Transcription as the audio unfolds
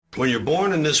When you're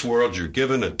born in this world, you're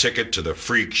given a ticket to the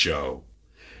freak show.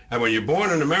 And when you're born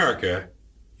in America,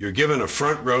 you're given a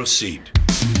front row seat.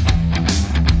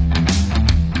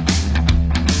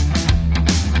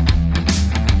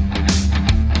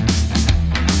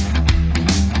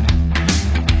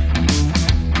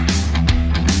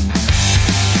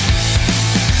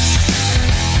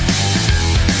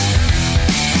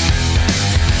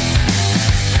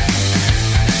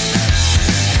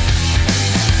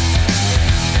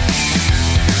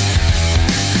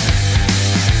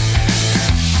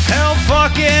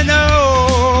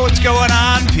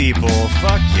 People,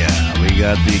 fuck yeah. We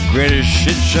got the greatest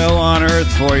shit show on earth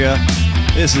for you.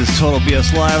 This is Total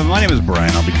BS Live. My name is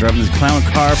Brian. I'll be driving this clown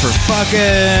car for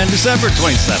fucking December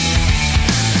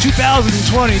 27th,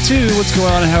 2022. What's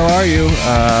going on? How are you?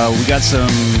 We got some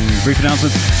brief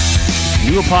announcements.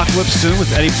 New Apocalypse soon with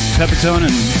Eddie Pepitone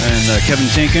and Kevin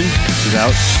Tinkin is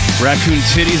out. Raccoon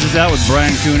Titties is out with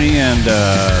Brian Cooney and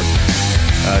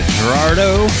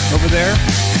Gerardo over there.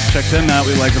 Check them out.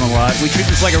 We like them a lot. We treat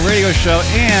this like a radio show,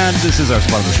 and this is our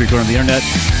spot on the street corner of the internet,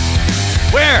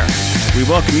 where we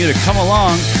welcome you to come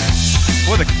along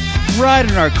for the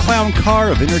ride in our clown car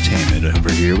of entertainment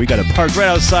over here. We got it parked right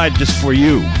outside just for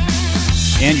you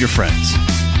and your friends.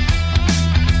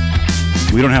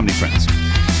 We don't have any friends.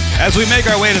 As we make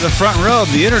our way to the front row of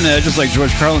the internet, just like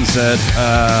George Carlin said,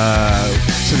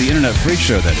 to the Internet Freak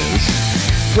Show, that is,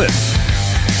 with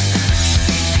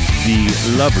the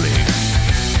lovely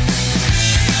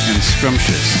and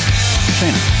scrumptious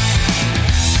Shayna.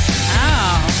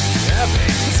 Oh. Yeah,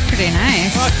 baby. That's pretty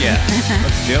nice. Fuck yeah.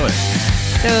 Let's do it.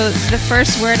 So the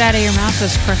first word out of your mouth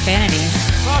was profanity.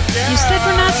 Fuck yeah. You said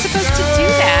we're not supposed to do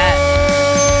that.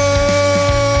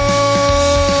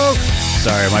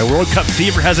 Sorry, my World Cup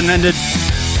fever hasn't ended.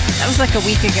 That was like a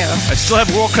week ago. I still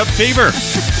have World Cup fever.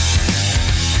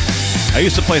 I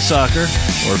used to play soccer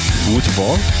or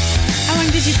football. How long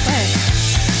did you play?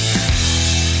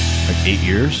 Like 8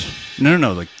 years? No,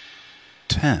 like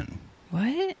 10.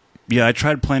 What? Yeah, I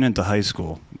tried playing into high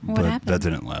school, What but happened? that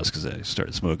didn't last because I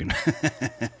started smoking.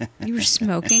 You were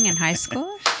smoking in high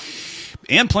school?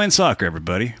 And playing soccer,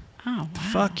 everybody. Oh,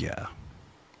 wow. Fuck yeah.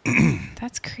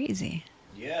 That's crazy.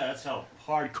 Yeah, that's how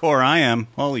hardcore I am.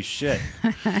 Holy shit.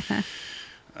 You're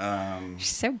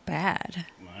so bad.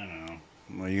 I don't know.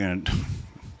 Well, you're going to...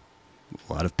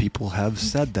 A lot of people have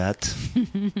said that.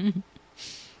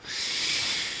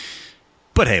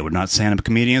 But hey, we're not stand-up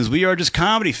comedians. We are just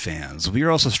comedy fans. We are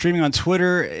also streaming on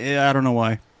Twitter. I don't know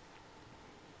why.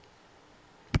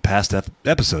 The past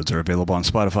episodes are available on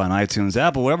Spotify and iTunes,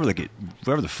 Apple, wherever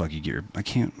the fuck you get your... I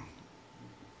can't... I'm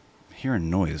hearing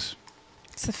noise.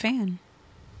 It's the fan.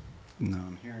 No,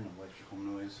 I'm hearing electrical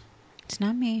noise. It's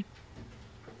not me.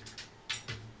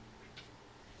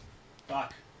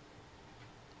 Fuck.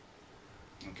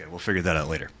 Okay, we'll figure that out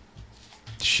later.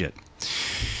 Shit.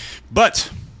 But...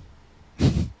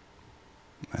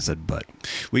 I said but.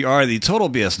 We are the Total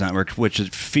BS Network, which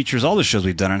features all the shows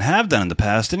we've done and have done in the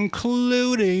past,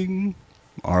 including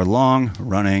our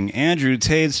long-running Andrew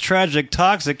Tate's Tragic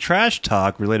Toxic Trash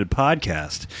Talk related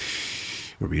podcast,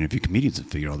 where we interview comedians and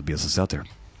figure all the BS that's out there.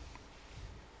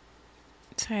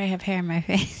 Sorry, I have hair in my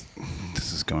face.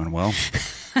 This is going well.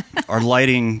 Our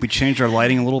lighting, we changed our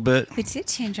lighting a little bit. We did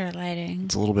change our lighting.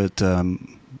 It's a little bit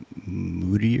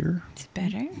moodier. It's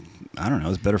better. I don't know.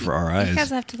 It's better for our eyes. You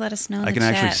guys have to let us know in I the can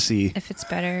chat actually see if it's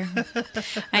better.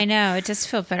 I know. It does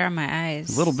feel better on my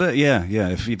eyes. A little bit, yeah.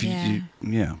 If Yeah.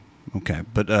 yeah. Okay.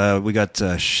 But we got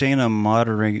Shayna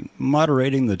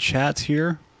moderating the chats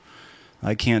here.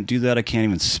 I can't do that. I can't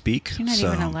even speak. You're not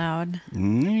even allowed.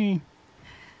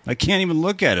 I can't even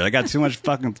look at it. I got too much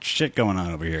fucking shit going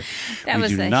on over here. That we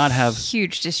was do a not have...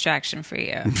 huge distraction for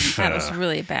you. That was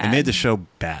really bad. It made the show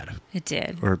bad. It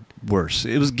did. Or worse.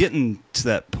 It was getting to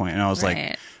that point, and I was Right.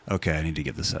 like, okay, I need to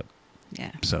get this up.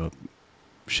 Yeah. So,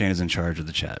 Shayna's in charge of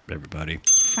the chat, everybody.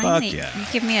 Finally, Fuck yeah. you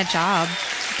give me a job.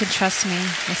 You can trust me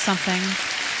with something.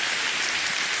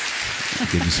 I'll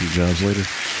give you some jobs later.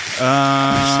 Shit.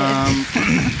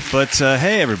 But,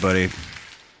 hey, everybody.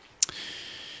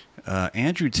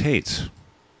 Andrew Tate.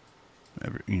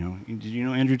 Did you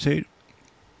know Andrew Tate?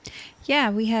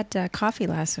 Yeah, we had coffee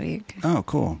last week. Oh,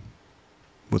 cool.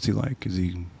 What's he like? Is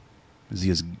he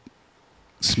as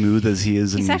smooth as he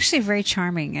is? He's actually very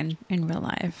charming in real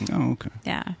life. Oh, okay.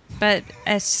 Yeah, but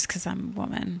it's just because I'm a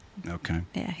woman. Okay.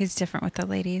 Yeah, he's different with the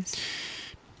ladies.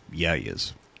 Yeah, he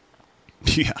is.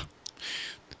 Yeah.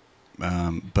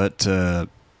 But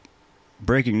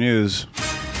breaking news.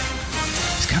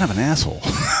 He's kind of an asshole.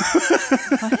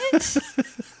 What?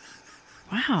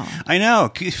 Wow. I know.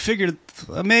 Figured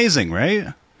amazing,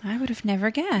 right? I would have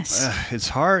never guessed. It's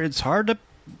hard to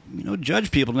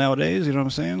judge people nowadays. You know what I'm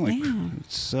saying? Like,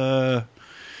 it's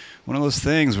one of those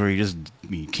things where you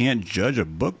can't judge a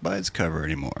book by its cover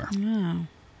anymore. Oh,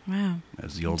 wow.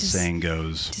 As the old saying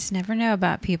goes. Just never know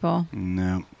about people.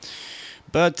 No.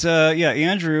 But,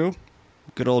 Andrew,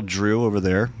 good old Drew over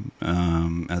there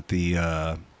at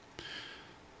the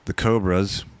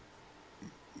Cobras.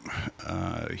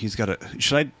 He's got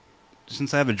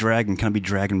since I have a dragon, can I be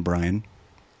Dragon Brian?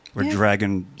 Or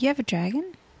Dragon... You have a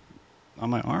dragon? On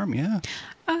my arm, yeah.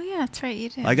 Oh, yeah, that's right, you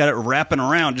do. I got it wrapping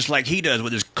around just like he does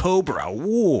with his cobra.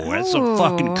 Whoa, that's so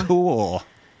fucking cool.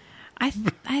 I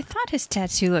thought his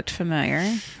tattoo looked familiar.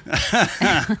 You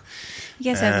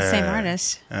guys have the same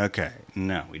artist. Okay.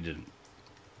 No, we didn't.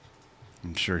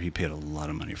 I'm sure he paid a lot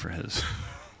of money for his.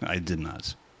 I did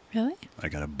not. Really? I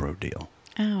got a bro deal.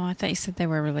 Oh, I thought you said they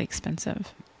were really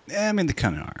expensive. Yeah, I mean, they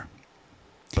kind of are.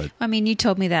 But I mean, you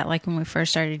told me that like when we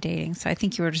first started dating, so I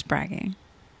think you were just bragging.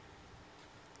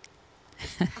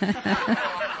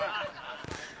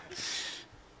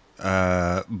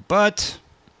 But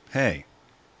hey,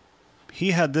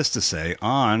 he had this to say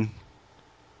on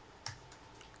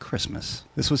Christmas.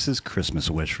 This was his Christmas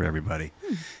wish for everybody.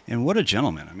 And what a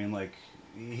gentleman. I mean, like,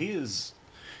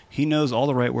 he knows all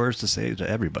the right words to say to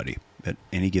everybody at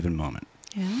any given moment.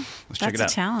 Yeah. Let's check it out.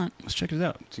 That's a talent. Let's check it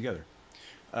out together.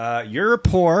 You are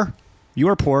poor, you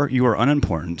are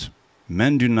unimportant.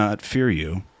 Men do not fear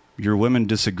you. Your woman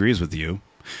disagrees with you.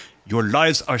 Your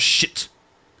lives are shit.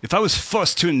 If I was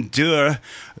forced to endure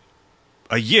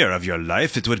a year of your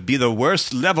life, it would be the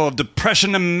worst level of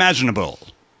depression imaginable.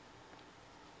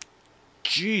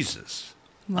 Jesus.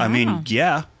 Wow. I mean,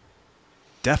 yeah.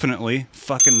 Definitely.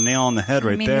 Fucking nail on the head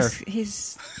right there.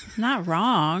 He's not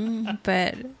wrong,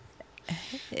 but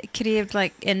could he have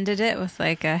like ended it with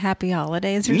like a happy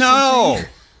holidays or something?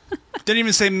 Didn't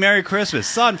even say Merry Christmas.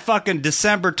 It's on fucking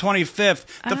December 25th.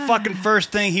 The fucking first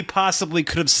thing he possibly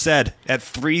could have said at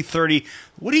 3:30.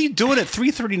 What are you doing at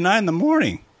 3:39 in the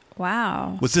morning?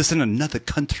 Wow. Was this in another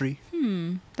country?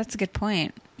 That's a good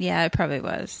point. Yeah, it probably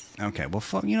was. Okay, well,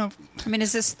 fuck, I mean,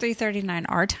 is this 3:39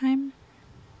 our time?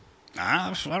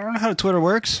 I don't know how Twitter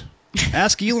works.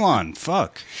 Ask Elon.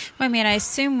 Fuck. Well, I mean, I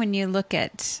assume when you look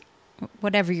at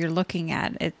whatever you're looking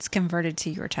at, it's converted to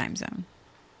your time zone.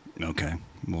 Okay.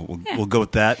 We'll go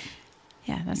with that.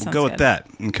 Yeah, that sounds We'll go good. with that.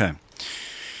 Okay.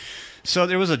 So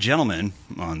there was a gentleman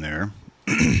on there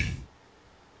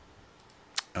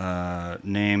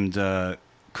named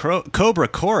Cobra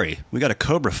Corey. We got a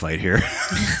cobra fight here.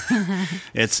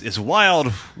 It's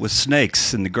wild with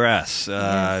snakes in the grass.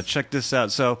 Yes. Check this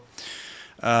out. So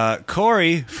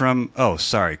Corey from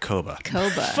Koba.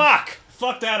 Fuck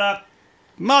that up.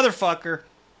 Motherfucker.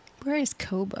 Where is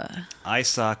Koba? I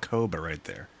saw Koba right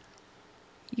there.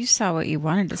 You saw what you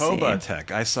wanted to see. Koba Tech.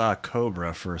 I saw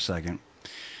Cobra for a second.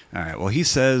 All right. Well, he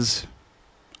says,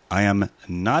 I am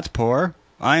not poor.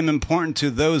 I am important to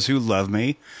those who love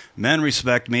me. Men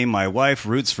respect me. My wife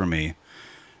roots for me.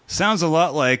 Sounds a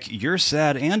lot like you're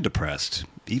sad and depressed,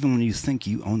 even when you think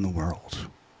you own the world.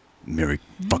 Merry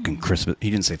fucking Christmas. He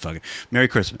didn't say fucking. Merry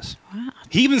Christmas. Wow.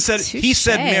 He even said, he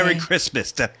said Touche. Merry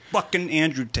Christmas to fucking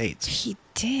Andrew Tate. He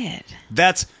did.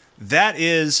 That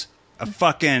is a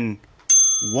fucking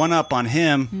one-up on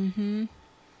him. Mm-hmm.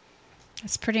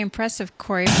 That's pretty impressive,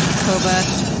 Corey from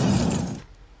Koba.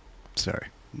 Sorry,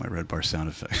 my red bar sound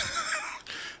effect.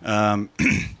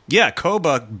 Yeah,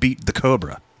 Koba beat the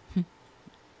Cobra.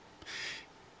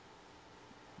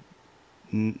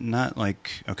 Not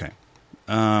like, okay.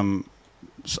 So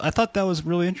I thought that was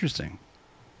really interesting.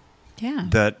 Yeah.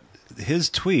 That his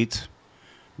tweet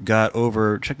got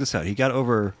over, check this out, he got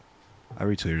over, I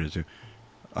retweeted it too,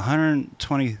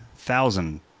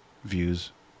 120,000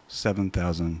 views,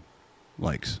 7,000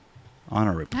 likes on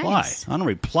a reply. Nice. On a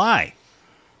reply.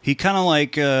 He kind of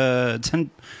like,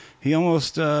 he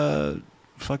almost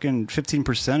fucking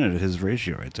 15% of his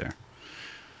ratio right there.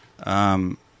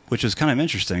 Which is kind of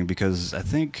interesting because I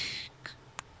think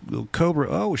Cobra,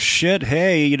 oh shit,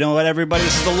 hey, you know what, everybody,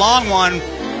 this is the long one.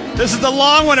 This is the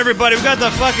long one, everybody. We've got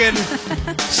the fucking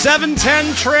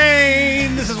 710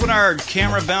 train. This is when our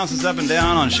camera bounces up and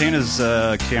down on Shayna's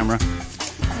camera.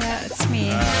 Yeah, it's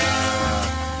me.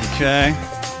 Okay.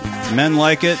 Men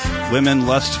like it. Women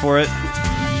lust for it.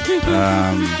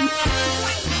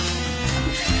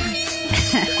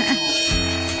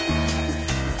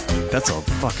 That's a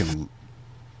fucking...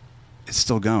 It's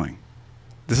still going.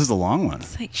 This is the long one.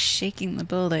 It's like shaking the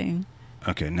building.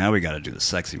 Okay, now we got to do the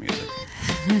sexy music.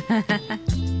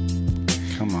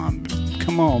 Come on, baby.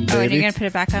 Oh, and you're going to put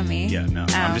it back on me? Yeah, no,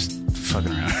 Oh. I'm just fucking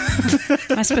around.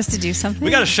 Am I supposed to do something? We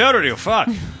got a show to do. Fuck.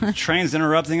 Train's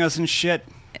interrupting us and shit.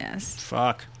 Yes.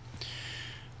 Fuck.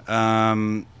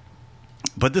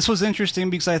 But this was interesting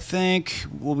because I think,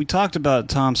 well, we talked about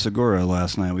Tom Segura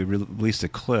last night. We released a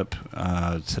clip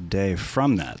today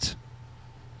from that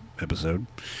episode.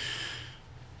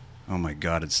 Oh my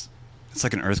God, it's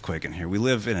like an earthquake in here. We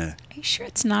live in a... Are you sure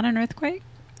it's not an earthquake?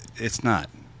 It's not.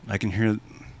 I can hear...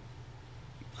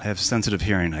 I have sensitive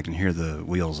hearing. I can hear the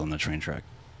wheels on the train track.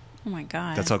 Oh my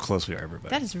God. That's how close we are, everybody.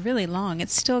 That is really long.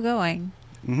 It's still going.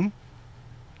 Mm-hmm.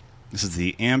 This is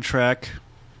the Amtrak.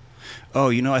 Oh,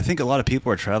 you know, I think a lot of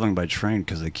people are traveling by train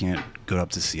because they can't go up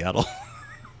to Seattle.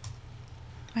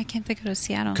 Why can't they go to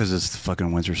Seattle? Because it's the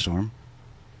fucking winter storm.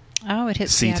 Oh, it hit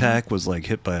Seattle. SeaTac was like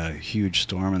hit by a huge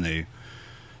storm and they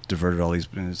diverted all these.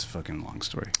 It's a fucking long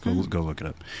story. Go look it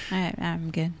up.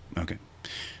 I'm good. Okay.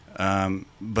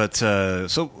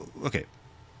 Okay.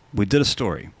 We did a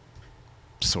story.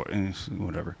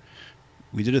 Whatever.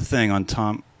 We did a thing on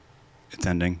Tom. It's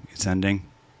ending.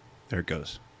 There it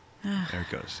goes. There it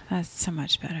goes. That's so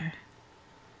much better.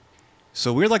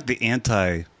 So we're like the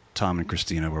anti-Tom and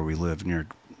Christina, where we live near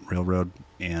railroad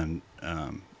and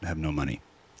have no money.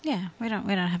 Yeah, we don't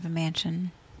have a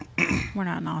mansion. We're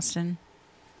not in Austin.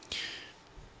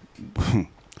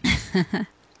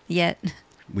 Yet.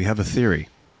 We have a theory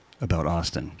about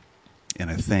Austin, and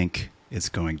I think we're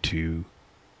going to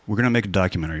make a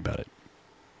documentary about it.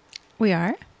 We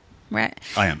are? Right.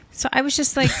 I am. So I was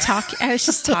just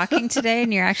talking today,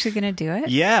 and you're actually going to do it?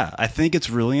 Yeah, I think it's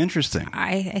really interesting.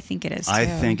 I think it is, too. I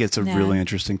think it's a really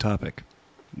interesting topic.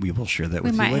 We will share that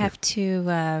with you later. We might have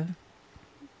to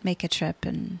make a trip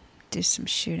and do some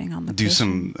shooting on the Do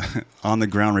some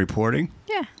on-the-ground reporting?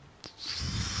 Yeah.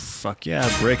 Fuck yeah,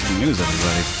 breaking news,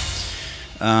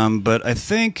 everybody. But I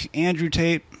think Andrew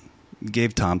Tate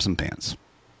gave Tom some pants.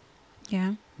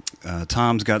 Yeah.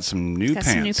 Tom's got some new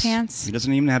pants. Some new pants. He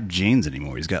doesn't even have jeans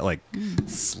anymore. He's got like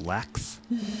slacks.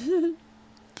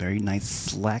 Very nice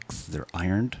slacks. They're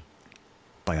ironed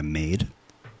by a maid.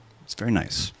 It's very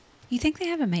nice. You think they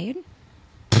have a maid?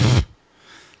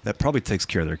 That probably takes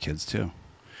care of their kids too.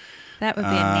 That would be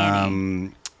a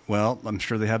nanny. Well, I'm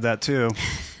sure they have that too.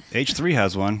 H3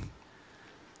 has one.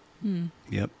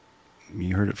 Yep.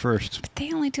 You heard it first. But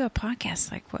they only do a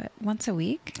podcast like what, once a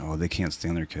week? Oh, they can't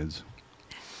stand their kids.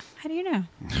 How do you know?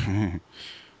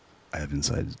 I have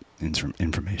inside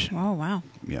information. Oh, wow.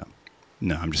 Yeah.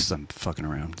 No, I'm fucking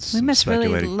around. We must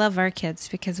really love our kids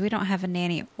because we don't have a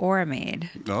nanny or a maid.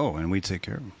 Oh, and we take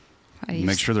care of them.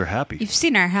 Make sure they're happy. You've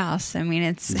seen our house. I mean,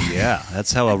 it's... Yeah,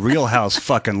 that's how a real house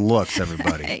fucking looks,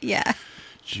 everybody. Yeah.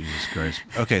 Jesus Christ.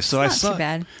 Okay, so it's not too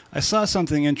bad. I saw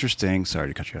something interesting. Sorry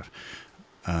to cut you off.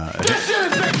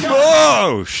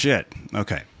 Oh, shit.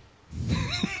 Okay.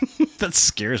 That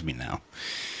scares me now.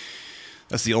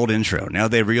 That's the old intro. Now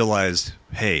they realized,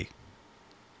 hey,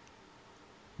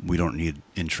 we don't need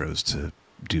intros to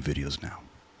do videos now.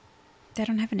 They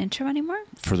don't have an intro anymore?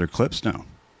 For their clips? No.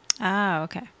 Oh,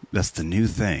 okay. That's the new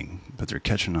thing that they're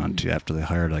catching on to after they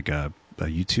hired like a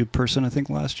YouTube person, I think,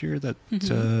 last year that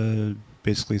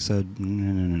basically said,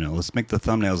 no, let's make the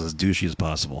thumbnails as douchey as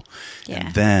possible. Yeah.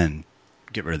 And then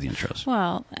get rid of the intros.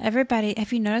 Well,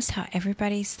 have you noticed how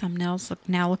everybody's thumbnails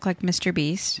look like Mr.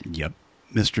 Beast? Yep.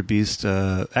 Mr. Beast,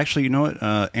 actually, you know what?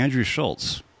 Andrew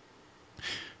Schultz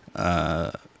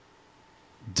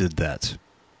did that.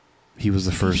 He was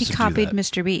the first to do that. He copied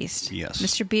Mr. Beast. Yes.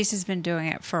 Mr. Beast has been doing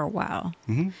it for a while.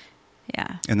 Mm-hmm.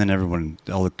 Yeah. And then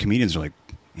all the comedians are like,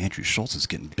 Andrew Schultz is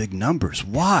getting big numbers.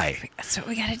 Why? That's what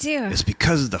we got to do. It's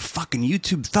because of the fucking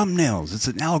YouTube thumbnails. It's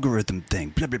an algorithm thing.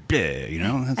 Blah, blah, blah. You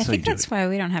know? I think that's why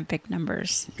we don't have big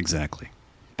numbers. Exactly.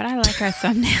 But I like our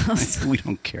thumbnails. We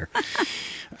don't care.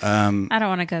 I don't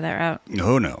want to go that route.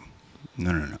 Oh, no.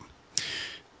 No.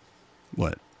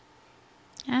 What?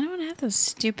 I don't want to have those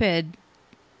stupid,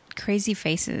 crazy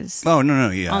faces. Oh,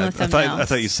 no. Yeah. On the thumbnails. I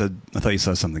thought you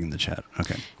saw something in the chat.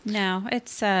 Okay. No,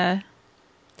 it's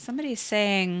somebody's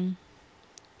saying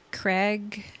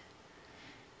Craig.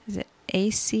 Is it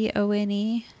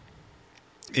Acone?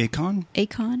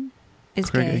 Acon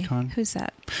is Craig gay. Acon? Who's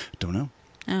that? Don't know.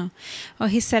 Oh, well,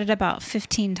 he said it about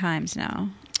 15 times now.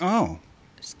 Oh.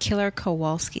 Killer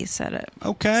Kowalski said it.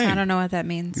 Okay. So I don't know what that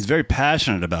means. He's very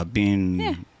passionate about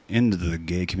being into the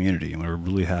gay community, and we're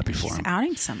really happy for him. He's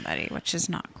outing somebody, which is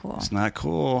not cool. It's not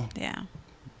cool. Yeah.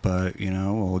 But,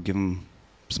 we'll give him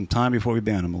some time before we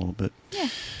ban him a little bit. Yeah.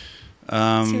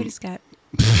 See what he's got.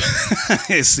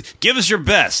 Give us your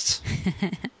best.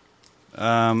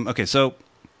 Okay, so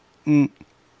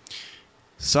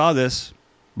saw this,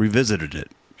 revisited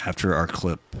it after our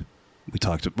clip. We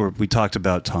talked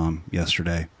about Tom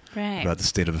yesterday, right? About the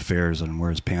state of affairs and where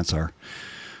his pants are,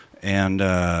 and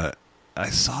I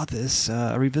saw this.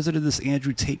 I revisited this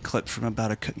Andrew Tate clip from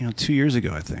about 2 years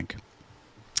ago, I think.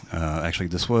 I Actually,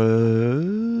 this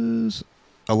was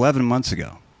 11 months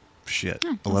ago. Shit,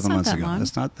 11 months ago.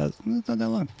 That's not that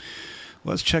long.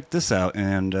 Let's check this out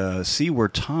and see where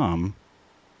Tom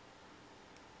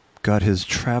got his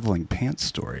traveling pants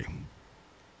story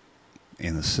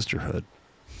and the sisterhood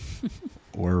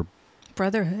or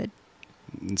brotherhood.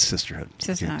 Sisterhood.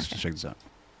 Okay, let's check this out.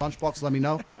 Lunchbox, let me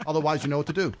know. Otherwise, you know what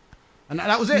to do. And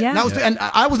that was it. Yeah. That was and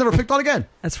I was never picked on again.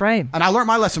 That's right. And I learned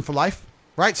my lesson for life.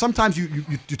 Right? Sometimes you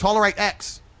tolerate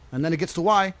X, and then it gets to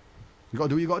Y. You got to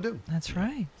do what you got to do. That's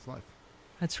right. It's life.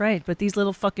 That's right. But these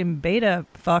little fucking beta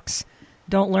fucks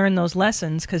don't learn those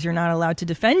lessons because you're not allowed to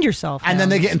defend yourself. And then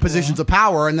they get in school. positions of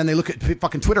power, and then they look at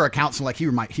fucking Twitter accounts and like, he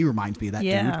reminds me of that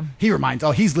dude. He reminds,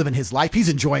 he's living his life. He's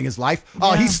enjoying his life.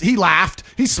 Oh, he laughed.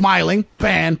 He's smiling.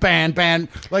 Ban.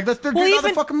 Like, they're getting out of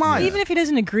their fucking mind. Even if he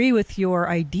doesn't agree with your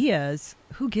ideas,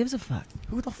 who gives a fuck?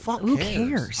 Who the fuck Who cares?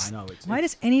 cares? I know. Why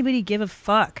does anybody give a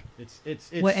fuck It's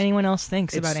what anyone else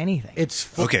thinks about anything?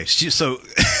 Okay, so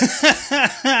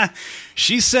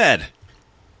she said,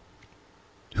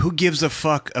 who gives a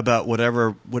fuck about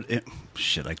whatever...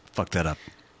 shit, I fucked that up.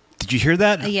 Did you hear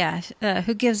that? Yeah.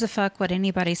 Who gives a fuck what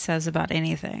anybody says about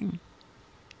anything?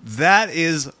 That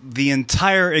is the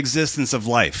entire existence of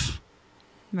life.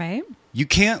 Right? You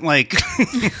can't, like,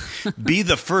 be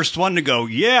the first one to go,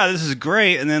 yeah, this is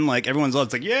great, and then, like, everyone's all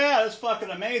like, yeah, that's fucking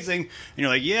amazing. And you're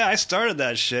like, yeah, I started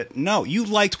that shit. No, you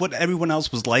liked what everyone else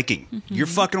was liking. Mm-hmm. Your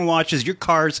fucking watches, your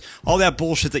cars, all that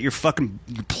bullshit that your fucking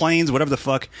planes, whatever the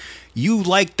fuck. You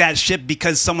liked that shit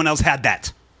because someone else had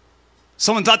that.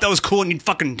 Someone thought that was cool and you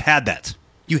fucking had that.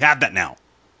 You have that now.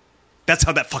 That's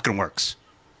how that fucking works.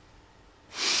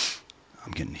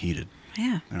 I'm getting heated.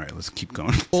 Yeah. All right, let's keep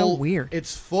going. So weird.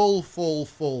 It's full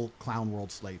clown world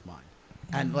slave mind.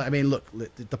 And I mean, look,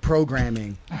 the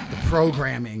programming,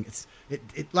 it's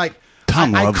like,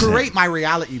 Tom I loves curate it. my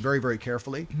reality very, very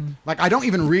carefully. Like, I don't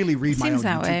even really read my own Seems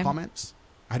that YouTube way. comments.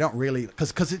 I don't really,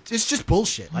 because it's just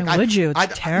bullshit. Like, Why would you?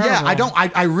 It's terrible. Yeah, I don't.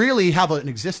 I really have an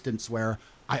existence where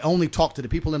I only talk to the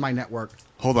people in my network.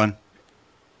 Hold on.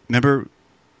 Remember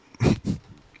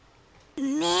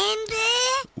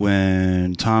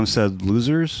when Tom said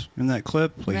losers in that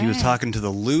clip? Like, he was Right. talking to the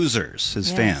losers, his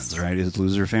Yes. fans, right? His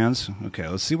loser fans. Okay,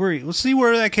 let's see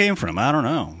where that came from. I don't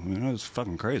know. It's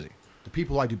fucking crazy. The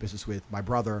people I do business with, my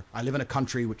brother, I live in a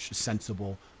country which is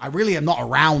sensible. I really am not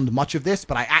around much of this,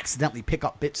 but I accidentally pick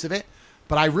up bits of it.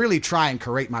 But I really try and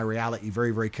curate my reality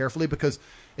very, very carefully because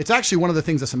it's actually one of the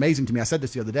things that's amazing to me. I said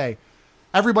this the other day.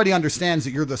 Everybody understands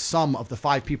that you're the sum of the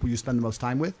 5 people you spend the most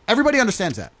time with. Everybody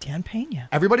understands that. Dan Pena.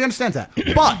 Everybody understands that.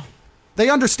 But they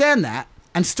understand that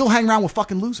and still hang around with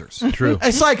fucking losers. True.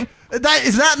 It's like,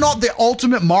 is that not the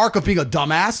ultimate mark of being a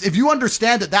dumbass? If you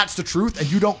understand that that's the truth and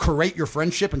you don't curate your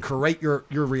friendship and curate your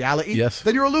reality, Yes.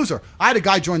 then you're a loser. I had a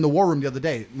guy join the war room the other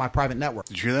day, my private network.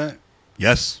 Did you hear that?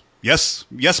 Yes,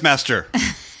 master.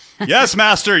 Yes,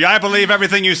 master. I believe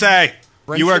everything you say.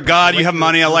 You are Friendship, God. You curate have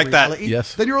money. I your like that. reality,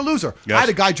 Yes. Then you're a loser. Yes. I had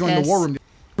a guy join Yes. the war room,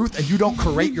 truth, and you don't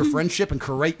curate your friendship and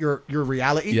curate your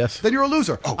reality, Yes. then you're a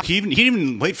loser. Oh, he didn't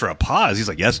even wait for a pause. He's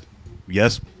like, yes.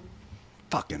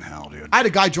 Fucking hell, dude. I had a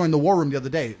guy join the war room the other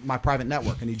day, my private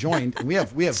network, and he joined. And we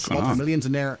have multi-millionaires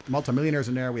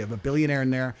in there. We have a billionaire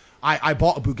in there. I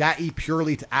bought a Bugatti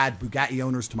purely to add Bugatti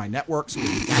owners to my network. So we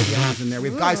have Bugatti owners in there. We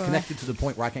have guys connected to the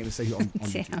point where I can't even say who on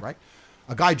YouTube, right?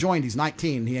 A guy joined. He's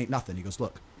 19. He ain't nothing. He goes,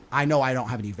 look, I know I don't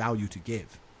have any value to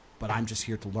give, but I'm just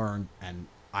here to learn, and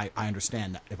I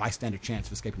understand that if I stand a chance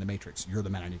of escaping the Matrix, you're the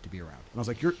man I need to be around. And I was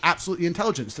like, you're absolutely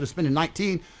intelligent. Instead of spending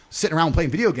 19 sitting around playing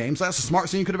video games, that's the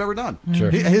smartest thing you could have ever done.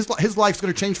 Sure. His life's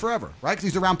going to change forever, right? Because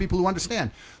he's around people who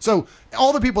understand. So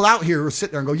all the people out here who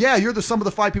sit there and go, yeah, you're the sum of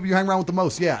the 5 people you hang around with the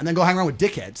most, yeah, and then go hang around with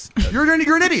dickheads. You're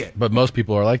an idiot. But most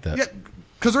people are like that. Yeah,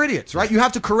 because they're idiots, right? You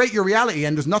have to create your reality,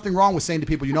 and there's nothing wrong with saying to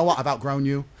people, you know what, I've outgrown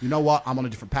you. You know what, I'm on a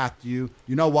different path to you.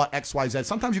 You know what, X, Y, Z.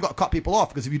 Sometimes you got to cut people off,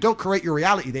 because if you don't create your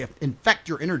reality, they infect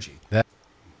your energy. That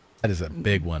is a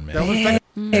big one, man. They'll infect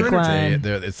your Big energy.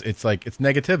 one. It's like it's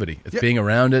negativity. It's Yep. being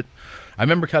around it. I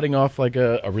remember cutting off like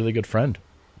a really good friend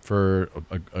for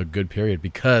a good period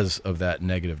because of that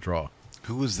negative draw.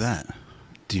 Who was that?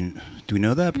 Do we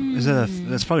know that? Is that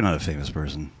that's probably not a famous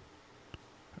person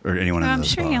or anyone in I'm the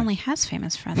sure he only has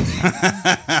famous friends.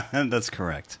 That's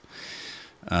correct.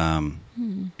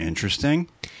 Interesting.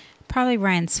 Probably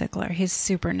Ryan Sickler. He's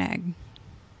super neg.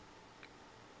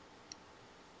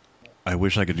 I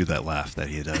wish I could do that laugh that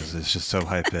he does. It's just so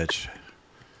high pitch.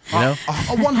 You know?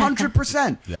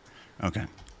 100%. Okay.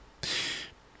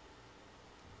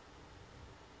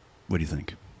 What do you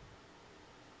think?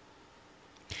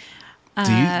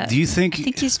 Do you think? I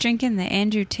think he's drinking the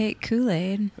Andrew Tate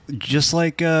Kool-Aid. Just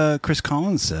like Chris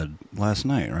Collins said last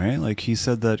night, right? Like he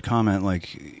said that comment, like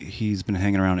he's been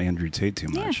hanging around Andrew Tate too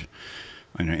much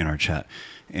in our chat,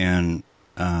 and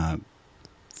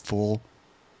full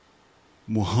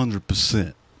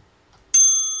 100%.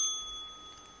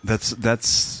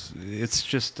 That's it's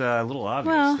just a little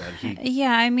obvious Well, that he.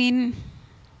 yeah, I mean,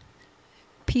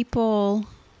 people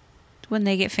when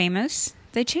they get famous,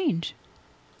 they change.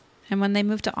 And when they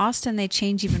move to Austin, they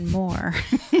change even more.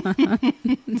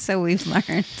 So we've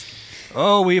learned.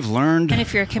 Oh, we've learned. And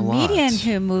if you're a comedian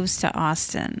who moves to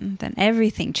Austin, then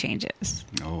everything changes.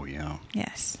 Oh, yeah.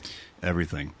 Yes.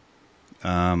 Everything.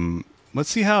 Let's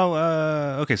see how...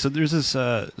 okay, so there's this...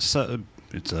 it's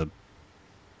a...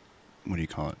 What do you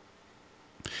call it?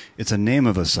 It's a name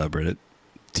of a subreddit,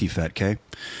 TFATK.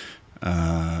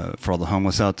 For all the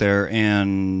homeless out there,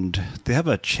 and they have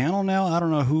a channel now. I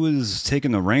don't know who is taking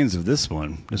the reins of this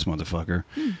motherfucker,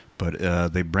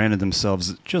 but they branded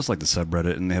themselves just like the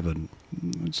subreddit, and they have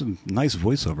it's a nice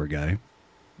voiceover guy.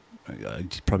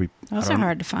 Probably Those are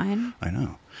hard to find. I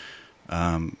know,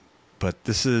 but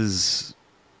this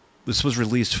was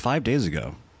released 5 days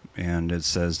ago, and it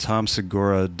says Tom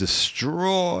Segura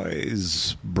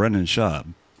destroys Brendan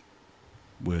Schaub,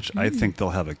 which I think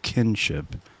they'll have a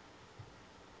kinship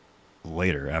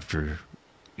later after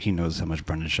he knows how much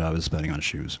Brendan Schaub is spending on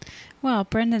shoes. Well,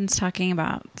 Brendan's talking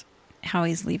about how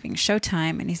he's leaving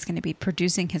Showtime and he's going to be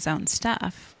producing his own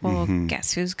stuff. Well,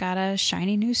 guess who's got a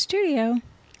shiny new studio?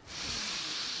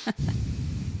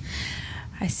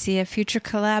 I see a future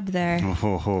collab there.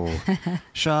 Oh,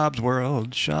 Schaub's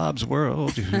World.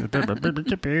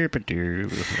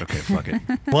 Okay, fuck it.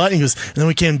 What? He goes, and then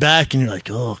we came back, and you're like,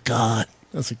 oh, God.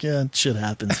 I was like, yeah, shit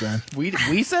happens, man. We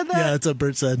said that? Yeah, that's what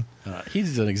Bert said.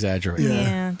 He's an exaggerator.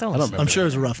 Yeah, don't listen. I'm sure it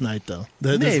was a rough night, though.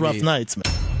 There's Maybe. rough nights, man.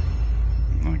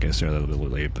 I guess they're a little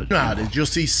bit late, but... You know how it is. You'll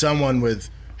see someone with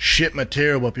shit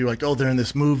material, but people are like, oh, they're in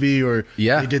this movie, or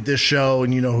Yeah. they did this show,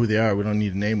 and you know who they are. We don't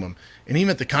need to name them. And even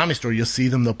at the Comedy Store, you'll see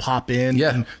them. They'll pop in,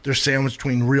 Yeah. and they're sandwiched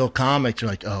between real comics.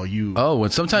 You're like, oh, you... Oh,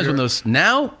 and sometimes when those...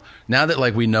 Now that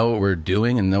like we know what we're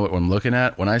doing and know what I'm looking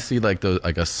at, when I see like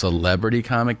a celebrity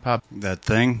comic pop... That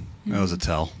thing, that was a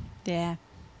tell. Yeah.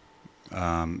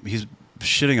 He's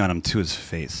shitting on him to his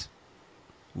face,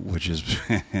 which is...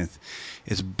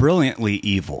 it's brilliantly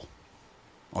evil.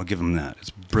 I'll give him that. It's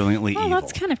brilliantly evil. Well,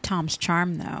 that's kind of Tom's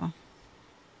charm, though.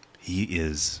 He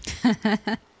is.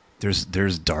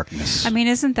 There's darkness. I mean,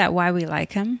 isn't that why we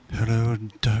like him? Hello,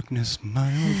 darkness,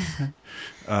 my old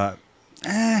friend.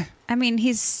 I mean,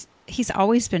 he's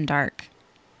always been dark.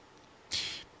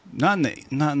 Not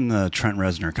in the Trent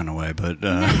Reznor kind of way, but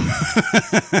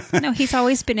No, he's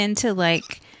always been into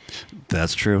like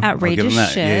that's true. outrageous I'll give him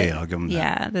that. shit. Yeah, I'll give him that.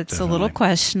 Yeah, that's Definitely. a little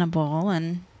questionable,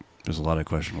 and There's a lot of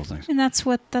questionable things. that's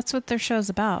what their show's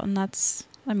about, and that's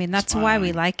why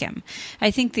we like him.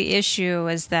 I think the issue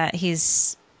is that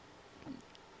he's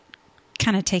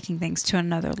kind of taking things to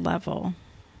another level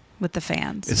with the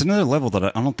fans. It's another level that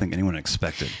I don't think anyone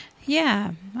expected.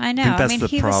 Yeah, I know. I think that's mean,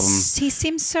 the problem. He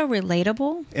seems so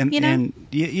relatable. And you know? and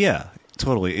yeah,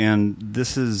 totally. And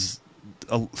this is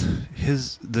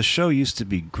the show used to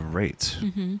be great.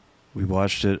 Mm-hmm. We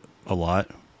watched it a lot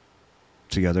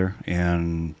together,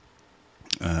 and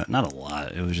not a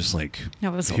lot. It was just like it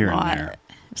was a here lot. and there.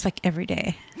 It was like every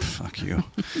day. Fuck you.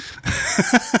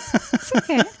 It's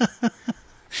okay.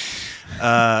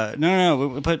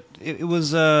 No, but it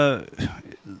was.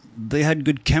 They had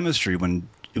good chemistry when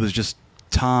it was just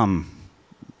Tom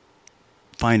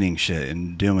finding shit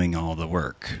and doing all the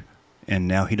work, and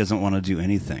now he doesn't want to do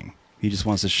anything. He just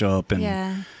wants to show up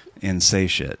and say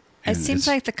shit. It And seems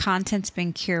like the content's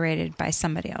been curated by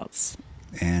somebody else.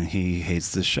 And he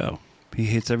hates this show. He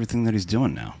hates everything that he's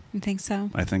doing now. You think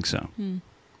so? I think so.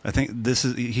 I think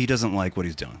he doesn't like what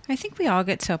he's doing. I think we all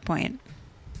get to a point.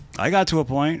 I got to a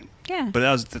point. Yeah. But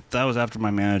that was after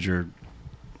my manager.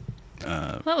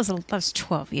 That was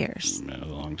 12 years. That was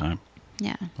a long time.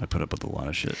 Yeah. I put up with a lot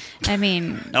of shit. I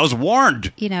mean, I was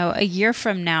warned. you know, a year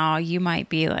from now, you might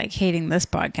be like hating this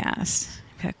podcast.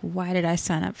 Like, why did I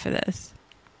sign up for this?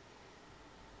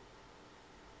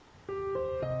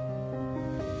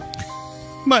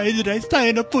 Why did I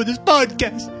sign up for this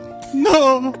podcast?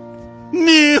 No.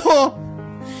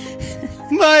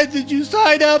 Why did you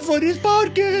sign up for this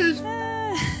podcast?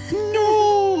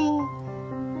 No.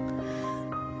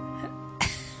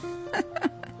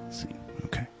 See,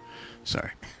 okay.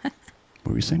 Sorry. What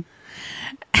were you saying?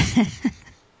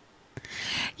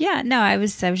 Yeah, no, I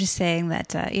was just saying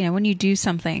that, when you do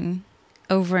something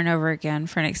over and over again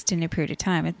for an extended period of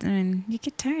time, you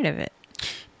get tired of it.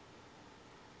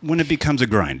 When it becomes a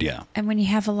grind, yeah. And when you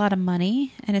have a lot of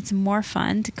money and it's more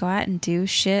fun to go out and do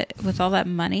shit with all that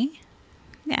money,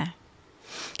 yeah.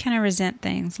 Kind of resent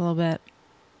things a little bit.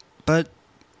 But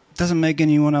it doesn't make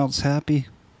anyone else happy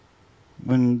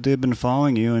when they've been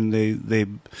following you and they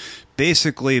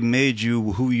basically made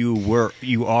you who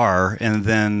you are, and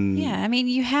then... Yeah, I mean,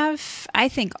 you have, I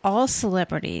think all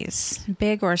celebrities,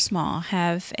 big or small,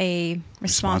 have a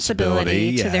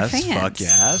responsibility to their fans. Fuck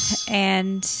yes.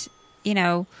 And, you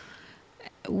know,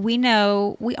 we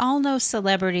all know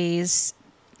celebrities,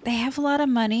 they have a lot of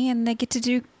money and they get to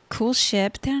do cool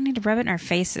shit, but they don't need to rub it in our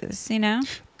faces, you know?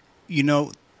 You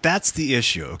know, that's the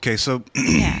issue. Okay, so...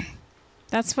 Yeah.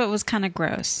 That's what was kind of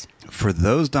gross. For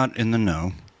those not in the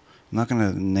know, I'm not going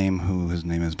to name who his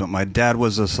name is, but my dad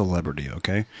was a celebrity,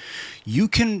 okay? You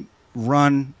can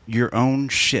run your own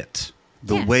shit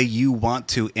the way you want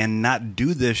to and not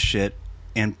do this shit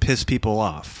and piss people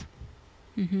off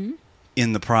in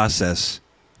the process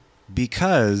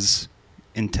because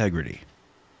integrity.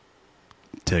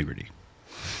 Integrity.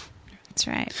 That's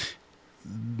right.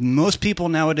 Most people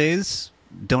nowadays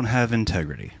don't have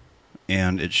integrity.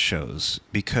 And it shows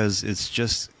because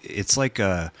it's like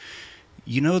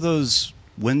you know those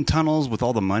wind tunnels with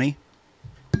all the money?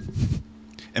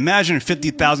 Imagine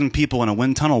 50,000 people in a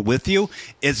wind tunnel with you.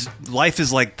 Life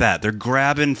is like that. They're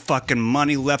grabbing fucking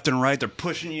money left and right. They're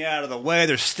pushing you out of the way.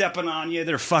 They're stepping on you.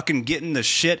 They're fucking getting the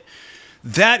shit.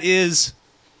 That is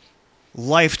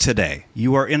life today.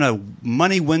 You are in a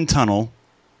money wind tunnel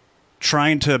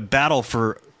trying to battle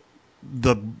for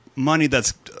the money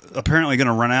that's apparently going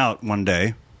to run out one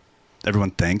day.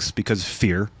 Everyone thinks because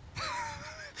fear.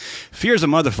 Fear's a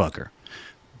motherfucker.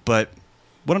 But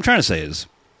what I'm trying to say is,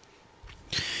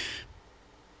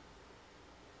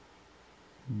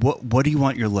 what do you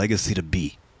want your legacy to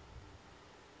be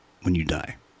when you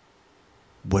die?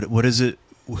 What is it?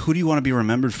 Who do you want to be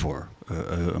remembered for?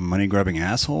 A money grabbing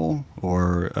asshole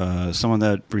or someone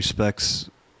that respects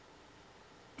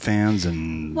fans?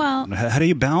 And how do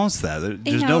you balance that?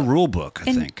 There's no rule book,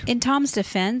 I think. In Tom's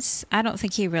defense, I don't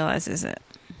think he realizes it.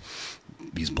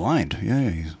 He's blind.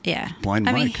 Yeah. Blind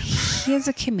Mike. I mean, he's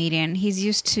a comedian. He's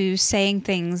used to saying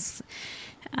things.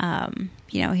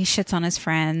 You know, he shits on his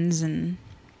friends, and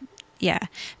yeah. I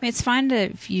mean, it's fine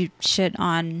if you shit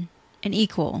on an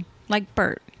equal like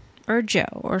Bert or Joe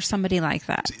or somebody like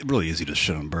that. It's really easy to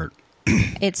shit on Bert.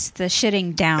 It's the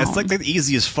shitting down. It's like the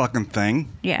easiest fucking thing.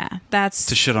 Yeah, that's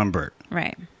to shit on Bert.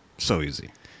 Right. So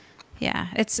easy. Yeah,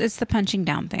 it's the punching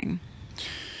down thing.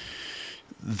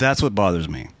 That's what bothers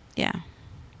me. Yeah.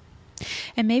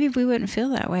 And maybe we wouldn't feel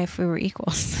that way if we were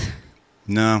equals.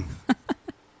 No.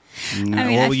 No. I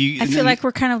mean, well, I feel like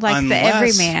we're kind of like the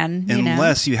everyman,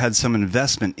 unless you had some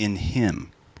investment in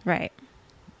him. Right.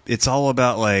 It's all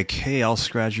about like, hey, I'll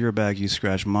scratch your back, you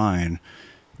scratch mine.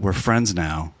 We're friends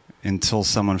now until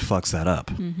someone fucks that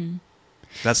up. Mm-hmm.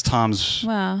 That's Tom's...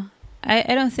 Well,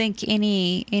 I don't think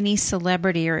any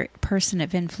celebrity or person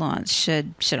of influence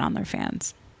should shit on their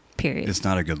fans. Period. It's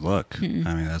not a good look. Mm-mm.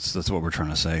 I mean, that's what we're trying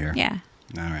to say here. Yeah.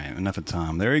 All right, enough of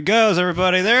Tom. There he goes,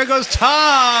 everybody. There goes Tom.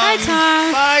 Hi,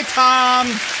 Tom. Bye, Tom.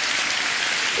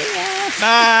 Yeah.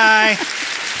 Bye.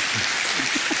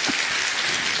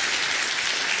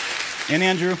 And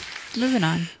Andrew. Moving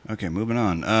on. Okay, moving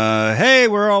on. Hey,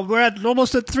 we're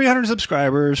almost at 300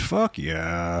 subscribers. Fuck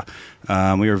yeah.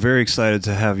 We are very excited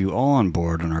to have you all on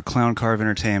board on our Clown Car of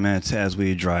Entertainment as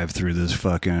we drive through this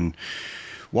fucking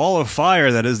wall of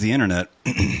fire that is the internet.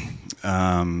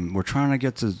 We're trying to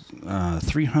get to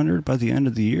 300 by the end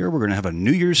of the year. We're going to have a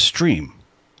New Year's stream.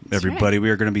 That's everybody, right. We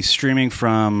are going to be streaming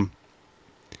from...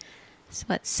 So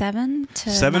what, 7 to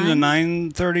 7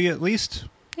 9? to 9:30 at least?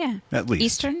 Yeah. At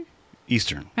least.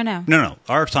 Eastern? Oh, no. No.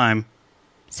 Our time.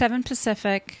 7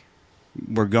 Pacific.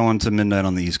 We're going to midnight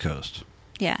on the East Coast.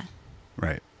 Yeah.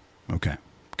 Right. Okay.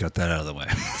 Got that out of the way.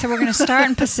 So we're going to start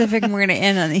in Pacific and we're going to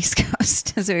end on the East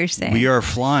Coast, is what you're saying. We are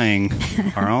flying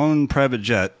our own private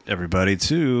jet, everybody,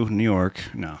 to New York.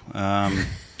 No.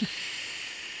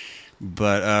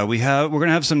 But we're going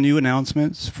to have some new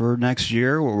announcements for next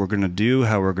year, what we're going to do,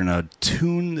 how we're going to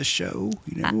tune the show.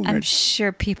 You know, I'm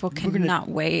sure people cannot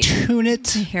wait tune it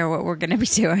to hear what we're going to be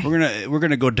doing. We're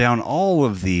going to go down all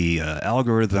of the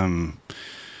algorithm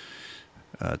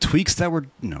tweaks that we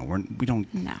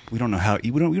don't know how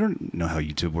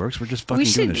YouTube works. We're just fucking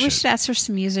doing this shit. We should ask for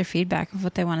some user feedback of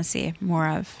what they want to see more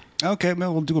of. Okay,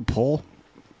 well, we'll do a poll.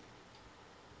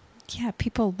 Yeah,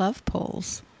 people love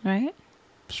polls, right?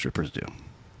 Strippers do.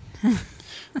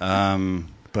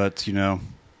 But,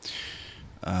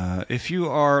 if you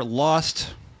are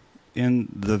lost in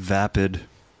the vapid,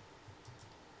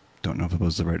 don't know if it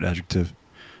was the right adjective,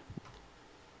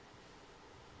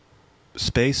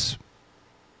 space,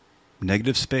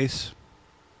 negative space.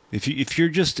 If you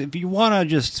want to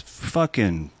just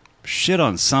fucking shit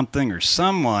on something or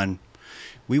someone,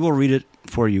 we will read it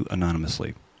for you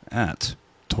anonymously at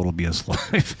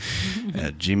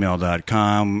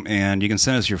totalbslive@gmail.com, and you can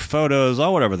send us your photos,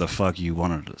 all whatever the fuck you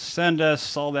wanted to send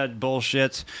us, all that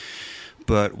bullshit.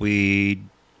 But we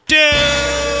do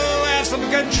have some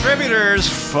contributors.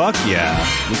 Fuck yeah,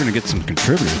 we're gonna get some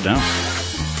contributors now.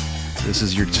 This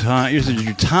is your time. This is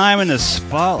your time in the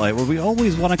spotlight, where we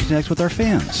always want to connect with our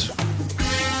fans.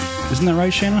 Isn't that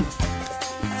right, Shayna?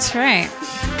 That's right.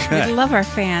 Okay. We love our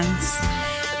fans.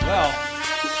 Well,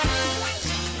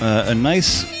 a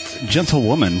nice, gentle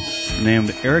woman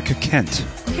named Erica Kent.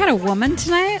 We got a woman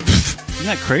tonight? Isn't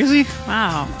that crazy?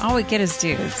 Wow. All we get is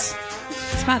dudes.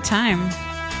 It's about time.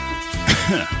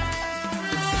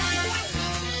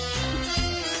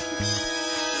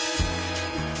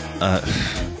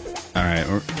 All right,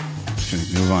 we're going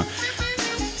to move on.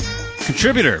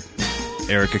 Contributor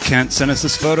Erica Kent sent us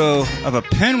this photo of a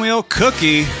pinwheel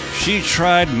cookie she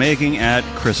tried making at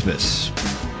Christmas.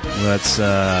 Let's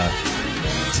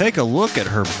take a look at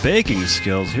her baking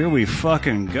skills. Here we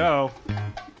fucking go.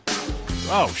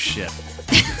 Oh, shit.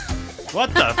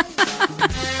 What the?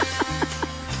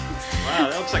 Wow,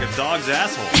 that looks like a dog's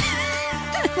asshole.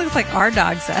 It looks like our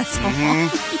dog's asshole. Mm-hmm.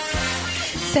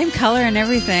 Same color and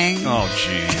everything. Oh,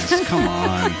 jeez. Come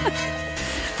on.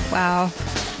 Wow.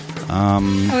 I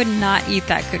would not eat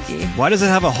that cookie. Why does it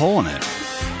have a hole in it?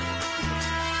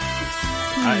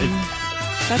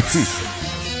 That's a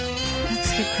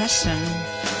good question.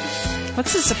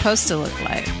 What's it supposed to look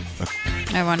like?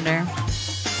 I wonder.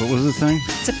 What was the thing?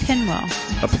 It's a pinwheel.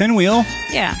 A pinwheel?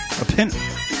 Yeah. A pin...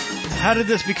 How did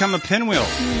this become a pinwheel?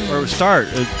 Or start?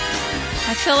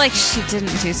 I feel like she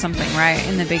didn't do something right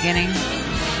in the beginning.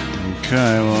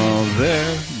 Okay, well,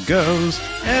 there goes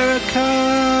Erica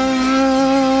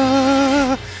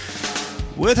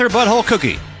with her butthole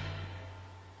cookie.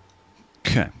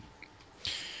 Okay.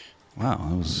 Wow,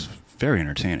 that was very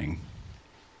entertaining.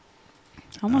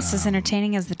 Almost as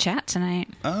entertaining as the chat tonight.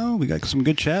 Oh, we got some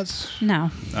good chats?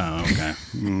 No. Oh, okay.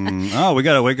 Oh, we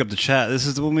got to wake up the chat. This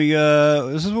is when we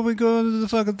go to the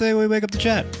fucking thing. We wake up the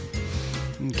chat.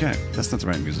 Okay, that's not the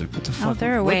right music. What the fuck? Oh,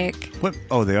 they're awake. What?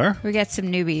 Oh, they are? We got some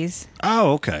newbies.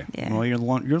 Oh, okay. Yeah. Well, you'll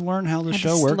learn how the I show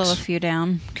just works. slow a few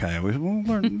down. Okay, we'll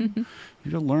learn.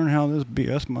 You'll learn how this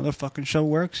BS motherfucking show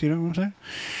works. You know what I'm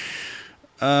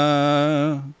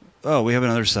saying? Oh, we have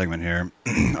another segment here.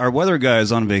 Our weather guy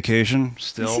is on vacation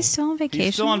still. Is he still on vacation?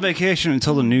 He's still on vacation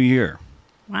until the new year.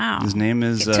 Wow. His name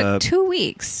is... It took 2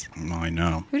 weeks. Oh, I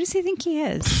know. Who does he think he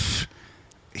is?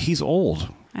 He's old.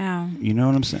 Wow. You know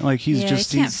what I'm saying? Like, he's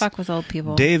just... you can't fuck with old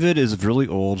people. David is really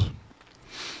old.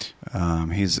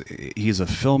 He's a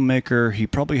filmmaker. He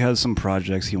probably has some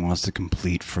projects he wants to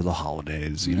complete for the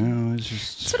holidays. You know, it's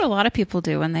just... That's what a lot of people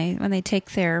do when they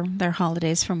take their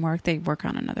holidays from work. They work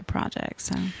on another project.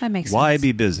 So that makes sense. Why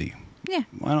be busy? Yeah.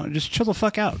 Why don't just chill the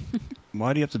fuck out?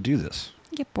 Why do you have to do this?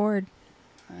 You get bored.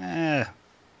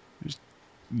 Just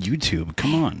YouTube.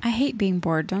 Come on. I hate being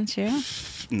bored, don't you?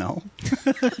 No.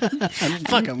 I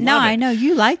fucking No, love it. I know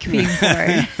you like being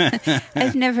bored.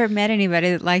 I've never met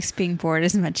anybody that likes being bored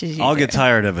as much as you I'll do. get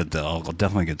tired of it, though. I'll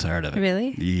definitely get tired of it.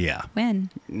 Really? Yeah. When?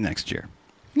 Next year.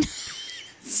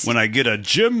 When I get a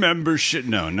gym membership.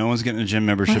 No one's getting a gym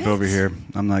membership What? over here.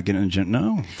 I'm not getting a gym.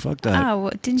 No, fuck that. Oh, well,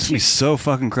 It's didn't going to be you? so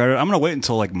fucking crowded. I'm going to wait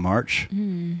until like March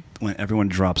when everyone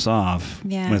drops off.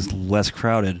 Yeah. When it's less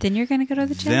crowded. Then you're going to go to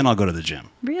the gym? Then I'll go to the gym.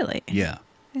 Really? Yeah.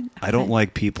 I don't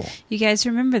like people. You guys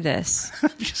remember this.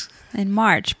 In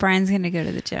March, Brian's going to go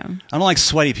to the gym. I don't like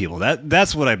sweaty people.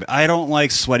 That's what I don't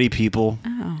like sweaty people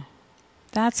Oh,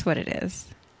 that's what it is.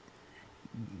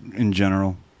 in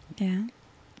general. Yeah.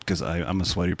 Because I'm a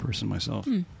sweaty person myself.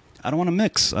 I don't want to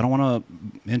mix. I don't want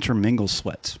to intermingle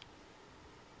sweats.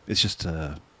 It's just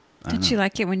Don't you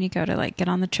like it when you go to like get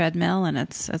on the treadmill and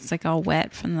it's like all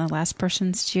wet from the last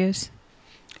person's juice?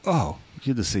 Oh,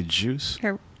 you had to say juice?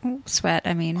 Or sweat,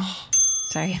 I mean.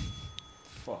 Sorry.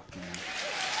 Fuck, man.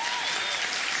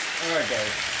 All right,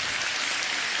 guys.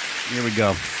 Here we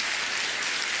go.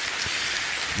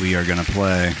 We are going to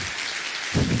play...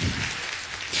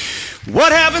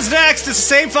 What happens next? It's the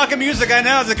same fucking music I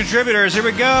know as the contributors. Here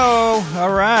we go.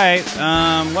 All right.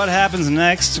 What happens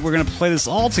next? We're going to play this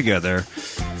all together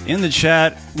in the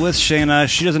chat with Shayna.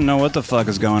 She doesn't know what the fuck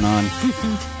is going on.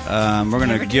 We're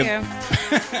going to give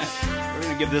we're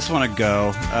going to give this one a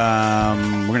go.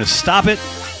 We're going to stop it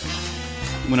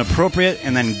when appropriate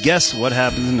and then guess what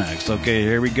happens next. Okay,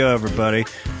 here we go, everybody.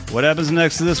 What happens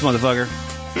next to this motherfucker?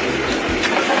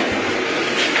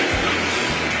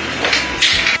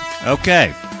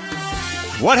 Okay.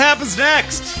 What happens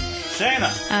next?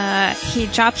 Shayna. He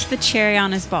drops the cherry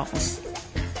on his balls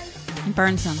and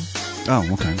burns them. Oh,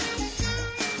 okay.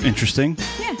 Interesting.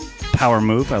 Yeah. Power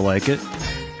move. I like it.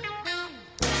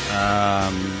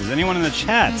 Does anyone in the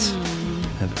chat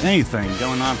have anything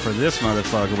going on for this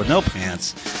motherfucker with no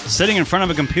pants, sitting in front of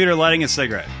a computer lighting a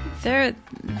cigarette?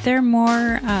 They're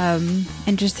more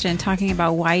interested in talking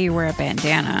about why you wear a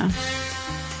bandana.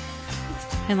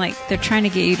 And, like, they're trying to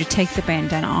get you to take the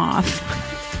bandana off.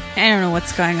 I don't know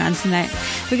what's going on tonight.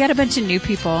 We got a bunch of new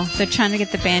people. They're trying to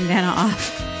get the bandana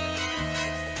off.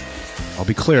 I'll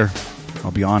be clear.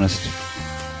 I'll be honest.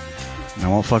 I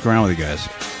won't fuck around with you guys.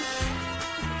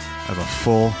 I have a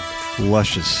full,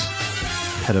 luscious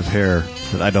head of hair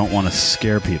that I don't want to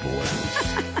scare people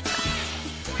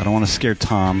with. I don't want to scare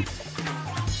Tom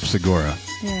Segura.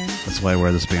 Yeah. That's why I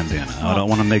wear this bandana. I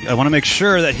want to make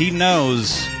sure that he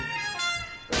knows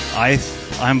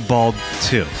I'm bald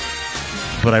too.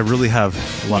 But I really have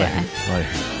a lot of hair.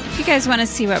 If you guys want to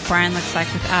see what Brian looks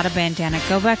like without a bandana,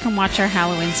 go back and watch our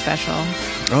Halloween special.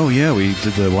 Oh, yeah, we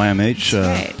did the YMH.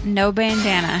 Right. No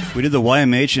bandana. We did the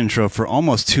YMH intro for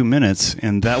almost 2 minutes,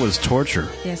 and that was torture.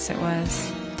 Yes, it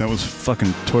was. That was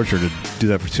fucking torture to do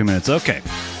that for 2 minutes. Okay, I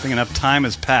think enough time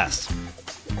has passed.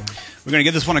 We're going to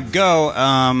give this one a go.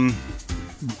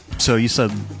 So you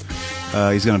said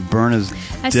he's going to burn his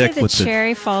dick say with the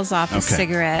cherry falls off a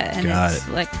cigarette, and Got it's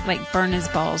it. like burn his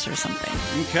balls or something.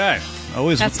 Okay.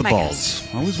 Always That's with the my balls.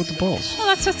 Always with the balls. Well,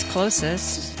 that's what's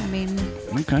closest. I mean,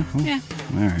 Okay. Well, yeah,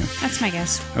 all right. that's my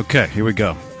guess. Okay, here we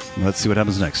go. Let's see what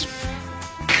happens next.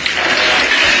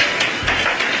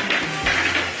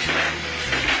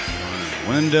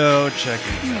 Window,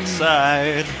 checking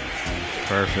outside.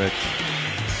 Perfect.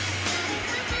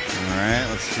 All right,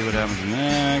 let's see what happens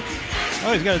next.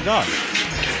 Oh, he's got a dog.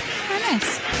 Oh,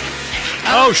 nice.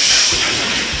 Oh,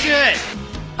 shit.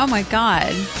 Oh my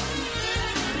god.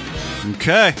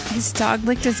 Okay. His dog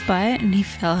licked his butt and he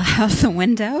fell out the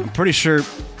window. Pretty sure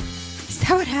Is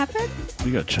that what happened?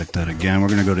 we gotta check that again. We're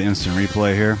gonna go to instant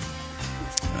replay here.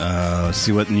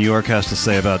 See what New York has to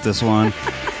say about this one.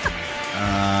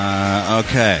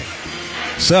 Okay.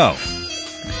 So,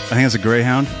 I think it's a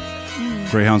greyhound.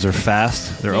 Greyhounds are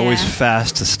fast. They're always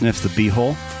fast to sniff the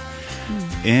beehole.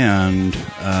 And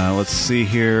let's see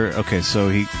here. Okay, so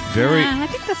he I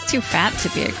think that's too fat to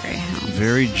be a greyhound.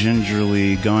 very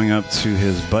gingerly going up to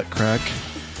his butt crack,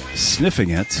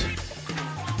 sniffing it.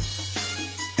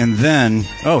 And then,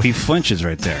 he flinches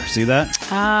right there. See that?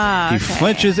 Ah, He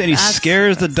flinches and he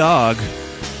scares the dog.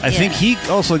 I think he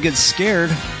also gets scared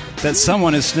that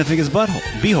someone is sniffing his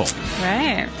beehole.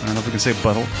 Right. I don't know if we can say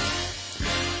butthole.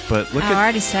 But look I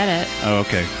already said it. Oh,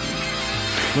 okay.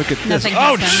 Look at this. Nothing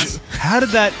Oh, happens. how did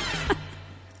that...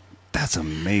 That's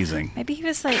amazing. Maybe he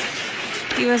was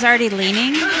already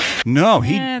leaning. No,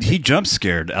 Yeah, he jump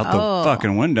scared out the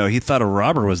fucking window. He thought a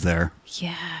robber was there.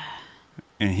 Yeah.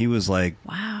 And he was like,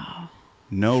 Wow.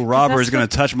 no robber that's is going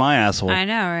to touch my asshole. I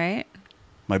know, right?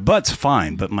 My butt's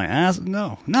fine, but my ass,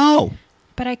 no. No!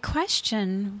 But I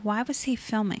question, why was he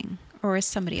filming? Or is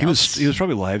somebody else? He was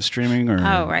probably live streaming or...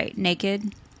 Oh, right.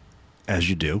 Naked. As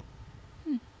you do.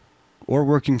 Or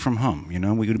working from home, you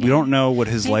know? We don't know what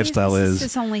his Maybe lifestyle this is.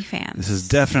 This is OnlyFans. This is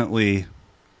definitely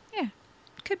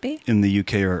Could be. in the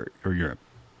UK or Europe.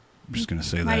 I'm just going to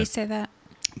say that. Why do you say that?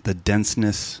 The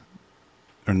denseness,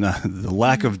 or the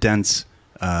lack of dense,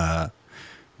 what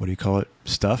do you call it?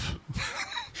 Stuff?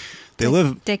 They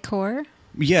live... Decor?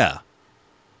 Yeah.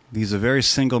 He's a very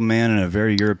single man in a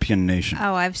very European nation.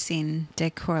 Oh, I've seen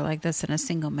decor like this in a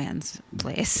single man's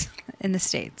place in the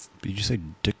States. Did you say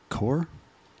decor?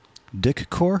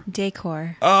 Dick-core?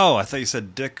 Decor. Oh, I thought you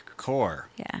said dick-core.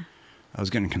 Yeah. I was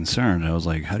getting concerned. I was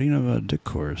like, how do you know about dick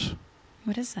cores?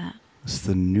 What is that? It's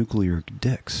the nuclear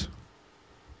dicks.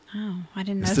 Oh, I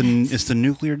didn't know that. It's the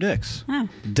nuclear dicks. Oh.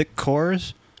 Dick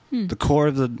cores, the core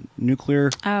of the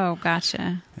nuclear, Oh,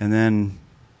 gotcha. and then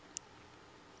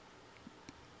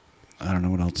I don't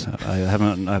know what else. I've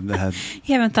had.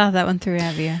 You haven't thought that one through,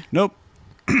 have you? Nope.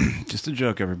 Just a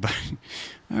joke, everybody.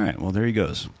 All right. Well, there he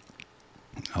goes.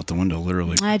 Out the window,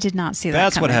 literally. I did not see that.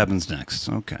 That's what coming. happens next.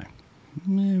 Okay.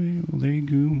 Maybe. Well, there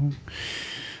you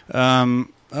go.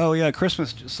 Oh yeah,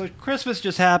 Christmas. So Christmas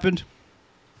just happened.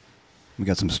 We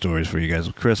got some stories for you guys.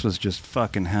 Christmas just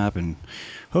fucking happened.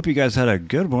 Hope you guys had a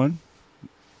good one.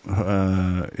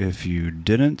 If you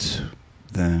didn't,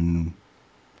 then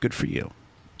good for you.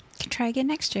 Can try again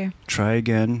next year. Try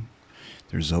again.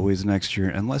 There's always next year,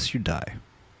 unless you die.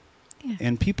 Yeah.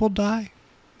 And people die,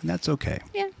 and that's okay.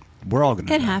 Yeah. We're all going to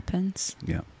die. It happens.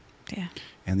 Yeah. Yeah.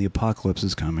 And the apocalypse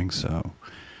is coming, so,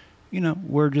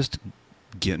 we're just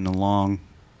getting along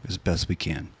as best we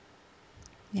can.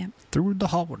 Yeah. Through the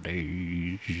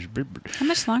holidays. How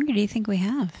much longer do you think we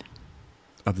have?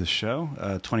 Of the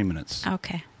show? 20 minutes.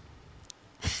 Okay.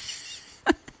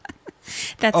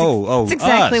 That's that's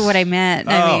exactly us. what I meant.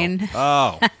 I mean,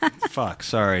 fuck.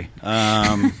 Sorry.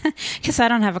 because I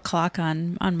don't have a clock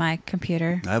on my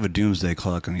computer. I have a doomsday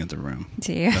clock in the other room.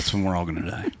 Do you? That's when we're all going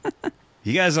to die.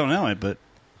 You guys don't know it, but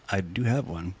I do have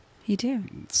one. You do.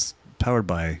 It's powered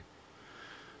by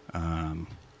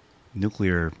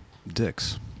nuclear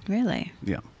dicks. Really?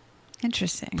 Yeah.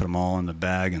 Interesting. Put them all in the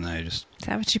bag, and I just... Is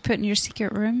that what you put in your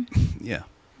secret room? Yeah.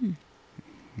 And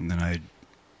then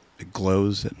it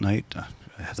glows at night. I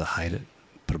have to hide it,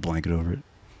 put a blanket over it.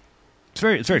 It's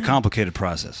very complicated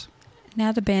process.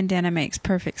 Now the bandana makes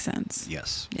perfect sense.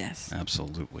 Yes. Yes.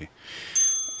 Absolutely.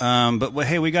 But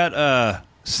hey, we got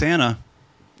Santa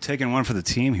taking one for the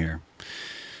team here.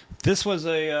 This was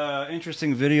a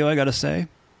interesting video, I got to say.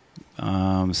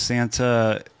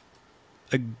 Santa,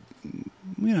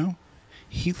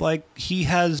 he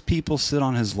has people sit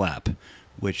on his lap,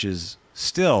 which is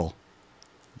still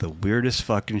the weirdest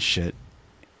fucking shit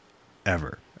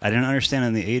ever. I didn't understand it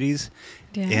in the 80s.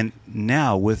 Yeah. And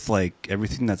now with like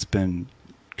everything that's been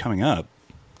coming up,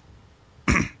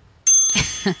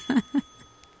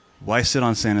 why sit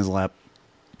on Santa's lap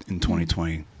in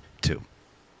 2022?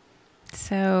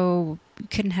 So you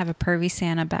couldn't have a pervy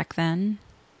Santa back then,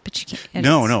 but you can't.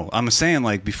 No. I'm saying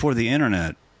like before the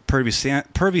internet,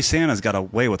 pervy Santa's got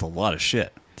away with a lot of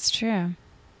shit It's true.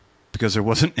 because there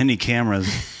wasn't any cameras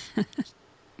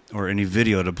or any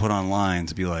video to put online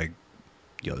to be like,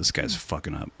 yo, this guy's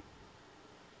fucking up.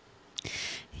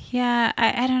 Yeah,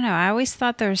 I don't know. I always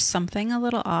thought there was something a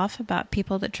little off about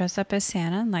people that dress up as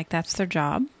Santa, and like that's their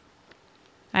job.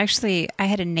 Actually, I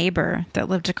had a neighbor that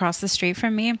lived across the street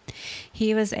from me.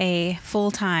 He was a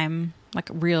full-time, like,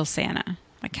 real Santa.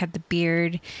 Like, had the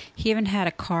beard. He even had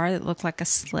a car that looked like a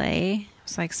sleigh. It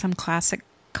was like some classic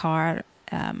car.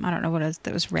 I don't know what it was.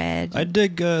 That was red. I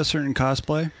dig certain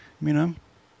cosplay, you know?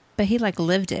 But he, like,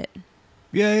 lived it.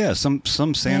 Yeah. Some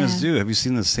Santas do. Have you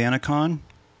seen the SantaCon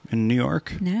in New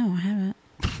York? No, I haven't.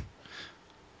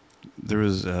 There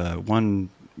was one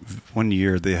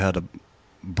year they had a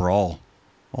brawl.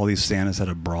 All these Santas had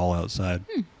a brawl outside.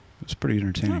 It was pretty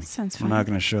entertaining. That sounds We're fun. not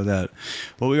going to show that.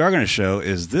 What we are going to show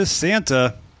is this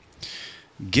Santa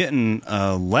getting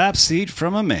a lap seat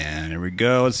from a man. Here we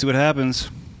go. Let's see what happens.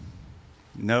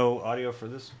 No audio for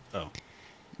this? Oh.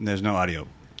 There's no audio.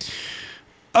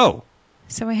 Oh.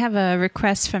 So we have a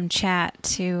request from chat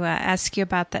to ask you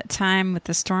about that time with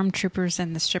the stormtroopers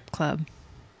and the strip club.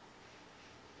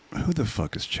 Who the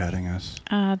fuck is chatting us?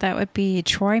 That would be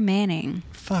Troy Manning.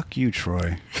 Fuck you,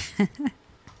 Troy.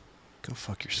 Go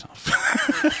fuck yourself.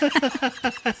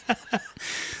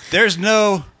 There's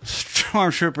no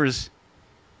stormtroopers.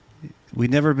 We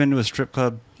never been to a strip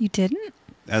club. You didn't?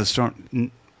 As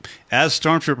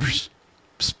stormtroopers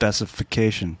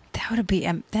specification.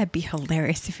 That'd be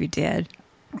hilarious if you did.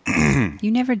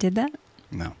 You never did that?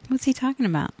 No. What's he talking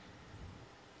about?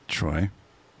 Troy.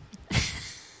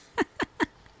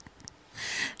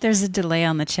 There's a delay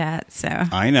on the chat, so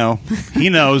I know. He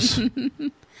knows.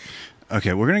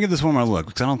 Okay, we're gonna give this one more look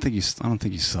because I don't think you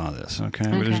saw this. Okay,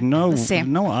 Okay, there's let's see.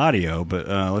 no audio, but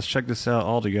let's check this out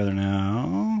all together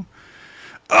now.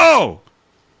 Oh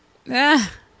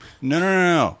Ah.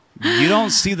 no! You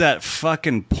don't see that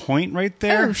fucking point right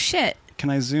there? Oh shit. Can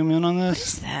I zoom in on this? What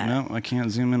is that? No, I can't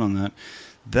zoom in on that.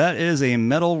 That is a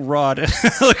metal rod.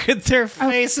 Look at their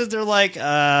faces. They're like,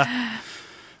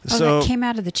 So that came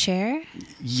out of the chair?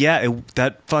 yeah,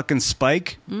 that fucking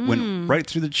spike went right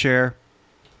through the chair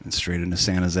and straight into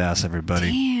Santa's ass,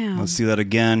 everybody. Damn. Let's see that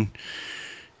again.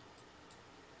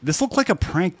 This looked like a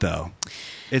prank, though.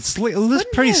 It looks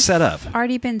pretty set up.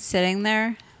 Already been sitting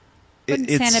there?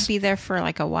 Wouldn't Santa be there for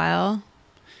like a while?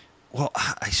 Well,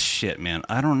 shit, man.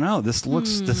 I don't know. This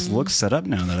looks set up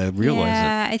now that I realize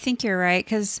Yeah, I think you're right,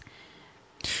 because...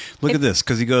 Look at this,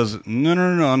 because he goes, no,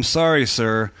 I'm sorry,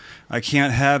 sir. I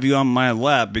can't have you on my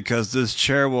lap because this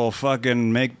chair will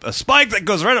fucking make a spike that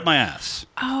goes right up my ass.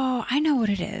 Oh, I know what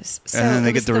it is. So And then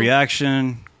they get the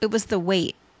reaction. It was the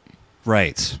weight.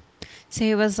 Right. So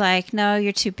he was like, no,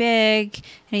 you're too big.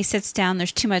 And he sits down,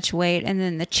 there's too much weight. And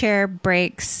then the chair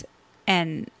breaks,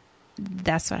 and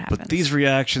that's what happens. But these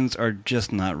reactions are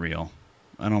just not real.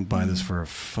 I don't buy this for a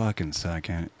fucking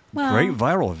second. Well, Great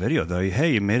viral video, though.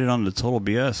 Hey, you made it on the Total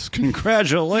BS.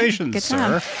 Congratulations, Good sir.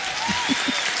 job.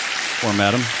 Or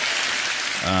madam.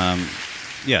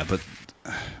 Yeah, but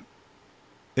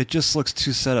it just looks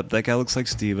too set up. That guy looks like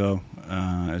Steve-O.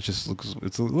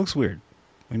 It looks weird.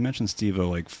 We mentioned Steve-O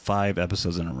like 5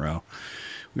 episodes in a row.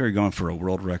 We were going for a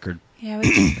world record. Yeah,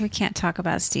 we can't talk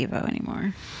about Steve-O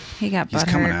anymore. He got He's butthurt.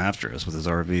 coming after us with his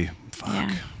RV. Fuck.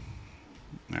 Yeah.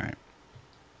 All right.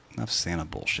 Enough Santa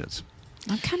bullshits.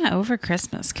 I'm kind of over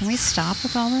Christmas. Can we stop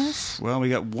with all this? Well, we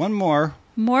got one more.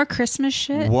 More Christmas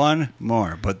shit? One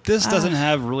more. But this doesn't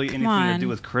have really anything to do on.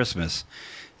 with Christmas.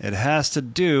 It has to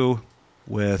do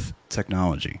with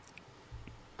technology.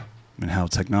 And how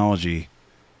technology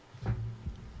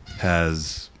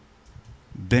has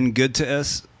been good to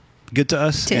us. Good to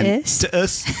us. To and us? To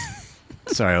us.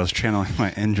 Sorry, I was channeling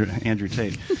my Andrew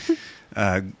Tate.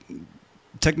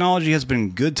 Technology has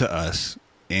been good to us,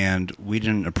 and we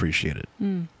didn't appreciate it.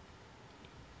 I'm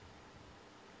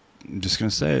just going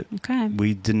to say it. Okay.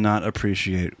 We did not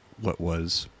appreciate what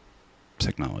was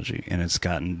technology, and it's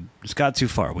got too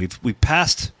far. We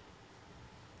passed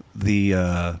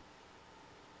the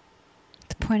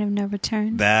point of no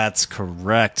return. That's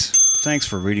correct. Thanks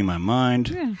for reading my mind.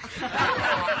 Yeah.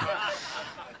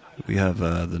 We have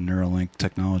the Neuralink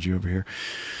technology over here.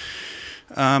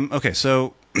 Okay,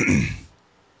 so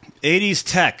 80s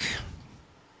tech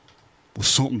was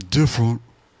something different.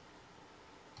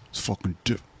 It's fucking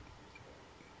different.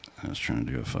 I was trying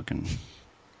to do a fucking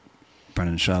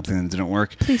Brendan Schaub thing that didn't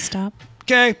work. Please stop.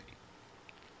 K.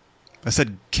 I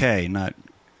said K, not...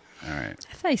 All right.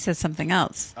 I thought you said something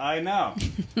else. I know.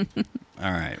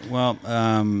 All right. Well,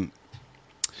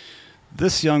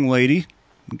 this young lady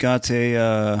got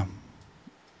a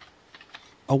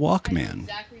Walkman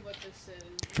Exactly what this is.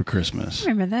 for Christmas. I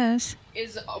remember this.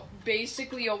 Is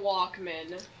basically a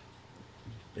Walkman.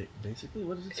 Basically,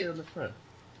 what does it say on the front?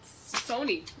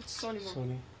 Sony. It's Sony.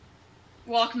 Sony.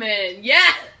 Walkman.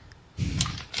 Yeah.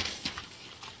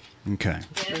 Okay.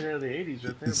 Right out of the 80s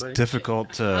right there, It's buddy.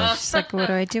 difficult to... It's like, what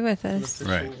do I do with this?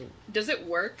 Right. Does it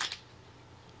work?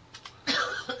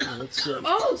 Let's,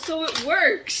 Oh, so it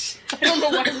works. I don't know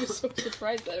why I'm so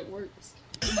surprised that it works.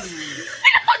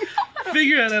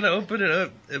 figure out how to open it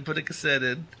up and put a cassette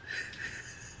in.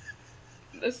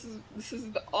 This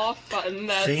is the off button.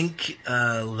 That's Think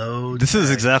load. This is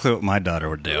exactly what my daughter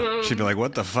would do. She'd be like,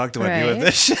 what the fuck do I do with Right.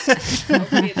 this shit?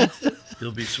 okay. That's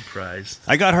You'll be surprised.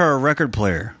 I got her a record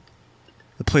player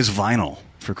that plays vinyl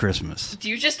for Christmas. do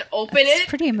you just open It's it?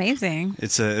 pretty amazing.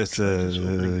 It's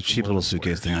a cheap little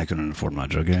suitcase thing. I couldn't afford my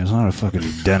joke. It's not a fucking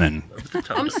Denon.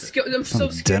 I'm so scared I'm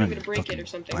Denon gonna break it fucking or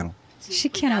something. vinyl. She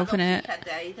can't open it.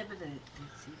 I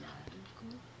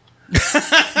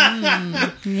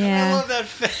Yeah. love that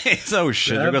face. Oh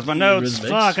shit! Yeah, There goes my notes. rhythmics.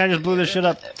 Fuck! I just blew this shit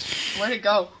up. Where'd it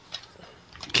go?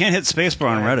 Can't hit spacebar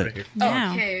on Reddit.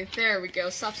 Yeah. Okay, there we go.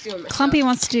 Stop stealing my Clumpy stuff.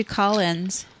 wants to do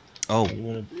call-ins. Oh,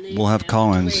 we'll have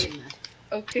call-ins. Wait.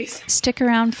 Okay. Stick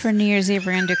around for New Year's Eve.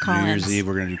 We're going to do New call-ins. Year's Eve,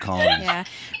 we're gonna do call-ins. Yeah.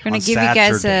 We're going On to give you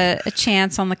guys Saturday. a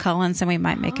chance on the call-ins, and we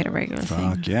might make it a regular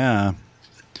thing. Fuck yeah!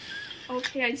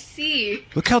 Okay, I see.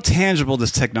 Look how tangible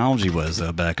this technology was,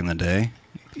 though, back in the day.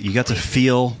 You got to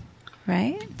feel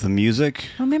Right? the music.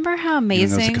 Remember how Even though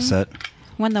it's a amazing cassette.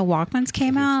 when the Walkmans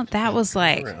came out? That was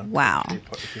like, wow.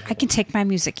 I can take my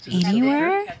music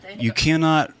anywhere. You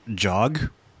cannot jog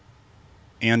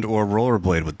and or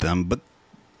rollerblade with them, but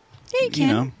Yeah, you can. you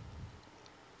know,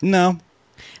 no.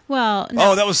 Well,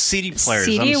 no. Oh, that was CD players.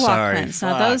 CD I'm sorry. Walkmans.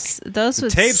 Now Fuck. those The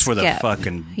would tapes were the skip.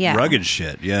 fucking Yeah. rugged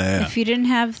shit. Yeah, yeah. If you didn't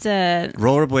have the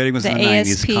Rollerblading was in the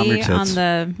 90s. Calm your ASP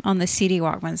tits. on the CD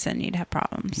Walkmans, then you'd have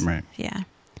problems. Right. Yeah.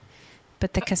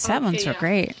 But the cassette Okay, ones are yeah.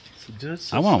 great. So do it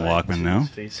I want a side, Walkman two now. is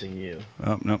Facing you.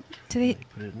 Oh, no. Do they?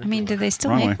 Put it in the I mean, do door. they still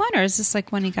Wrong make way. one, or is this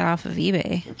like when you got off of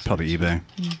eBay? Probably eBay.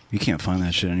 You can't find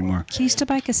that shit anymore. Can you still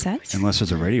buy cassettes? Unless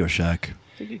there's a Radio Shack.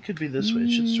 I think it could be this way. It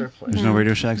should start playing. There's no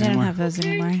Radio Shacks They don't anymore? have those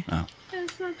anymore. Oh.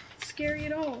 That's not scary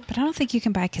at all. But I don't think you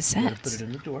can buy Put it cassettes.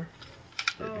 in the door.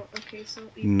 Oh, okay, so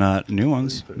Not new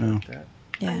ones. Put it No. like that.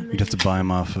 Yeah. You'd have to buy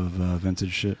them off of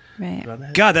vintage shit. Right. Around the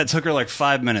head. God, that took her like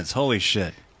 5 minutes. Holy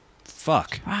shit.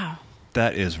 Fuck. Wow.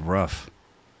 That is rough.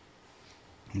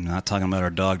 I'm not talking about our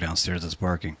dog downstairs that's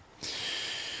barking.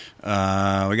 We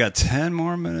got 10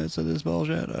 more minutes of this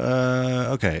bullshit.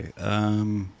 Okay.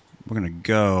 We're going to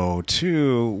go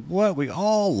to what we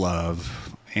all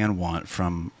love and want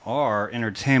from our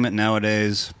entertainment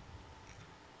nowadays.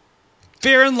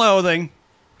 Fear and Loathing.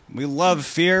 We love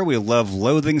fear. We love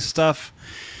loathing stuff.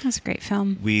 That's a great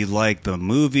film. We like the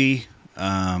movie.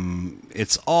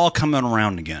 It's all coming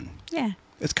around again. Yeah.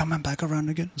 It's coming back around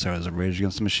again. Sorry, there's a Rage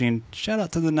Against the Machine. Shout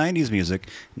out to the 90s music.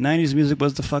 90s music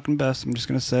was the fucking best. I'm just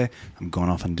going to say. I'm going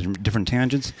off on different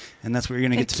tangents, and that's what you're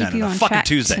going to get Gotta tonight keep you on a on fucking track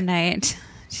Tuesday. tonight.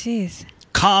 Jeez.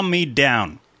 Calm me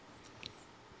down.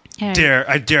 Yeah.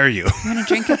 I dare you. You want a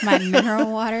drink of my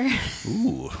mineral water?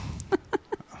 Ooh.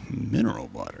 Mineral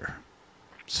water.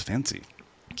 It's fancy.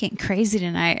 Getting crazy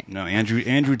tonight. No,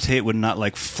 Andrew Tate would not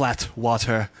like flat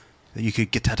water that you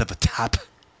could get out of a tap.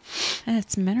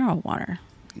 It's mineral water.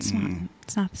 It's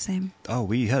not the same. Oh,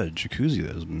 we had a jacuzzi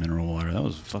that was mineral water. That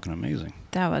was fucking amazing.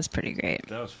 That was pretty great.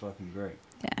 That was fucking great.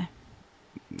 Yeah.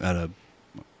 At a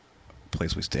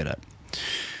place we stayed at.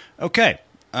 Okay.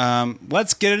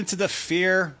 Let's get into the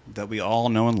fear that we all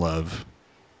know and love.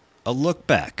 A look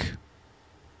back.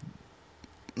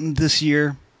 This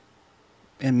year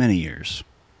and many years.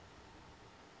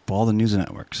 All the news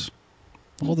networks.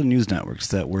 All the news networks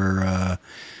that were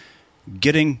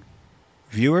getting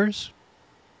viewers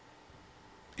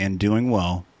and doing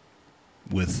well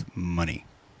with money.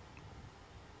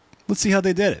 Let's see how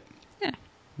they did it. Yeah.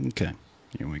 Okay.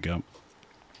 Here we go.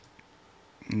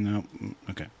 No.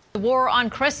 Okay. The war on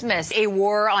Christmas, a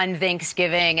war on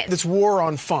Thanksgiving. This war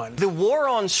on fun. The war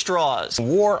on straws. The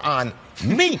war on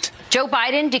meat. Joe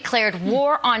Biden declared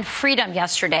war on freedom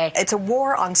yesterday. It's a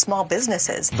war on small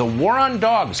businesses. The war on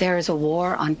dogs. There is a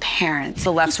war on parents.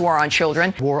 The left's war on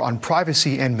children. War on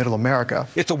privacy in middle America.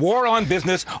 It's a war on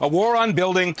business, a war on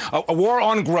building, a war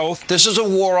on growth. This is a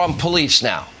war on police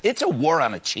now. It's a war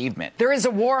on achievement. There is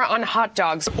a war on hot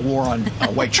dogs. A war on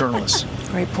white journalists.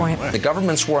 Great point. The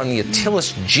government's war on the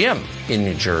Attilas gym in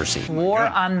New Jersey. War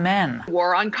on men.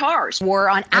 War on cars. War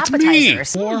on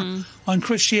appetizers. War on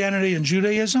Christianity and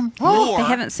Judaism. Oh, they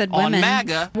haven't said women. On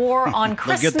MAGA. War on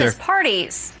Christmas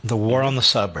parties. The war on the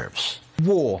suburbs.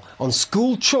 War on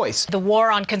school choice. The war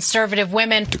on conservative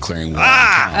women. Declaring war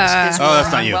Oh, that's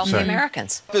not you. Wealthy Sorry.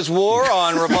 Americans. There's war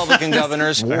on Republican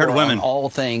governors. I heard women. On all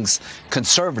things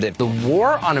conservative. The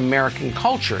war on American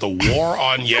culture. The war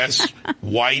on, yes,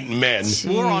 white men.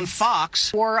 War on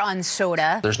Fox. War on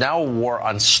soda. There's now a war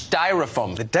on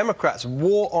styrofoam. The Democrats'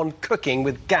 war on cooking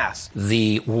with gas.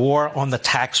 The war on the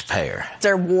taxpayer.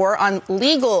 Their war on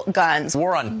legal guns.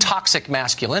 War on toxic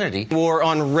masculinity. War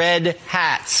on red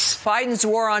hats. Biden's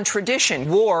war on tradition.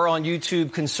 War on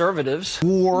YouTube conservatives.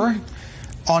 War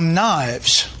on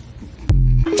knives.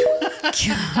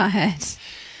 God.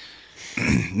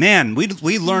 Man,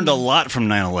 we learned a lot from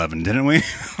 9/11, didn't we?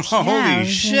 Holy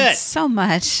shit. So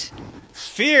much.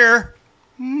 Fear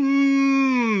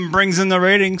brings in the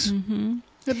ratings. Mm-hmm.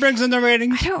 It brings in the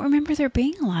ratings. I don't remember there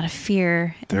being a lot of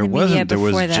fear in There the media wasn't. There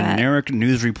was before that. generic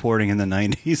news reporting in the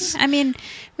 90s. I mean,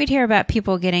 we'd hear about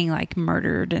people getting like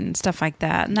murdered and stuff like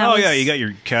that. And that Oh, was, yeah, you got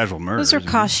your casual murders. those are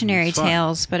cautionary It's fine.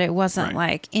 tales, but it wasn't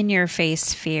Right. like in your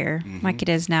face fear like it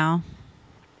is now.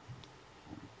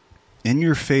 In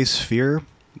Your Face Fear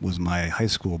was my high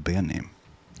school band name.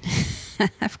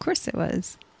 Of course it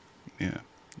was. Yeah.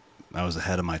 I was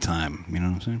ahead of my time. You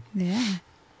know what I'm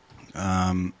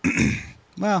saying? Yeah.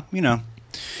 Well, you know.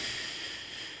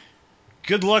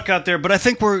 Good luck out there, but I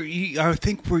think we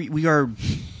are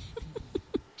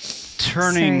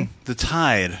turning Sorry. the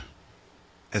tide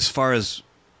as far as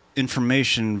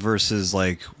information versus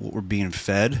like what we're being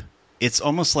fed. It's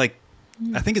almost like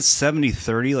I think it's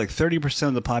 70-30, like 30%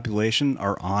 of the population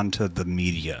are onto the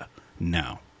media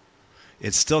now.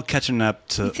 It's still catching up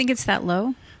to You think it's that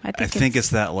low? I think it's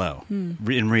that low.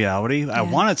 In reality, I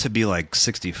want it to be like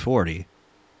 60-40.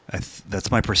 That's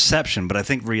my perception, but I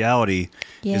think reality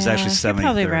is actually 70-30. You're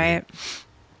probably right.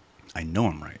 I know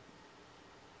I'm right.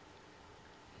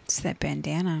 It's that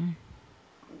bandana.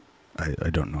 I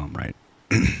don't know I'm right.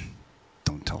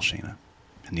 Don't tell Shayna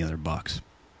in the other box.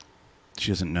 She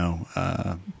doesn't know.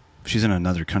 She's in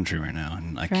another country right now,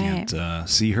 and I can't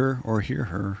see her or hear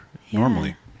her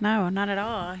normally. No, not at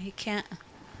all. You can't.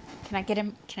 Can I get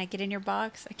him? Can I get in your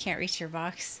box? I can't reach your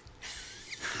box.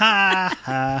 Ha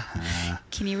ha ha.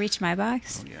 Can you reach my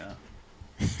box? Oh yeah.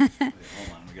 Wait, hold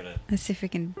on, we gotta. Let's see if we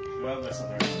can. Well, that's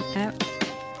not there.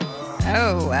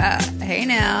 Oh wow! Hey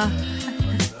now.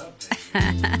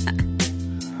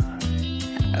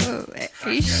 Oh,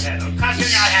 are you I'm cussing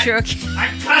your head. stroking?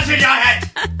 I'm cussing your head.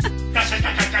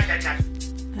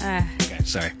 Okay,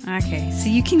 sorry. Okay, so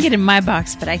you can get in my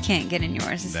box, but I can't get in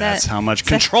yours. Is That's that how much is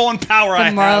that control and power I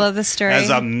have. the moral of the story? As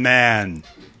a man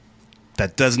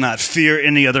that does not fear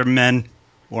any other men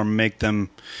or make them.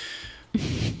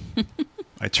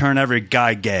 I turn every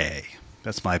guy gay.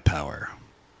 That's my power.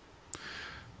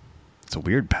 It's a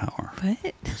weird power.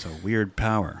 What? It's a weird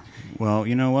power. Well,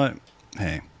 you know what?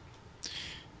 Hey.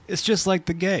 It's just like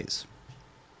the gays.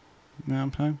 You know what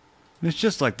I'm saying? It's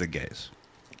just like the gays.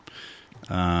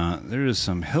 There is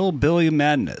some hillbilly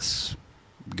madness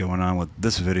going on with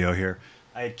this video here.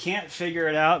 I can't figure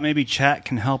it out. Maybe chat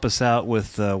can help us out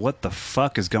with what the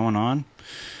fuck is going on.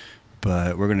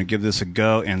 But we're going to give this a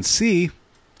go and see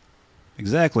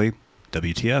exactly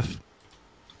WTF.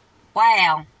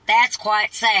 Wow, That's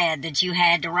quite sad that you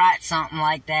had to write something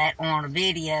like that on a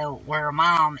video where a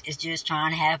mom is just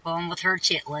trying to have fun with her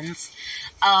chitlins.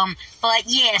 But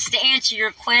yes, to answer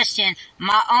your question,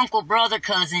 my uncle, brother,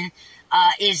 cousin,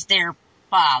 is their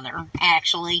father,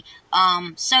 actually.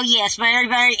 So yes, very,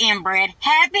 very inbred.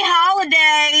 Happy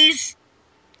holidays!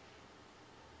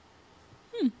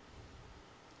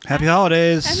 Happy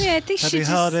holidays. I mean, I think Happy she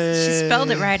holidays.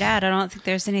 spelled it right out. I don't think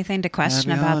there's anything to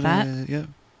question Happy about holidays. that. Yeah.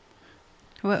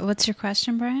 What's your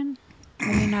question, Brian?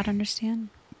 What do you not understand?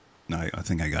 No, I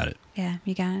think I got it. Yeah,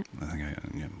 you got it.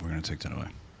 We're going to take that away.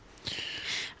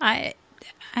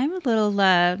 I'm a little,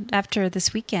 after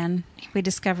this weekend, we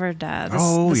discovered the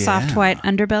Soft yeah. White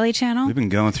Underbelly channel. We've been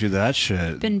going through that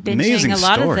shit. Been binging Amazing a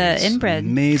lot stories. of the inbred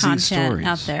Amazing content stories.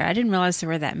 out there. I didn't realize there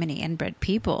were that many inbred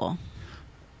people.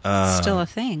 It's still a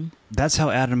thing. That's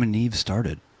how Adam and Eve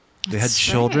started. They had That's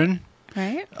children.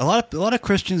 Right? A lot of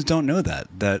Christians don't know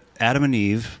that Adam and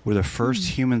Eve were the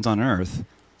first humans on Earth.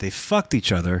 They fucked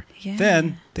each other. Yeah.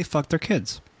 Then they fucked their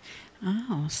kids.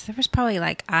 Oh, so there was probably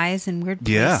like eyes in weird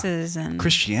places. Yeah. And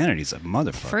Christianity's a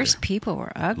motherfucker. first people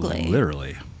were ugly.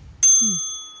 Literally.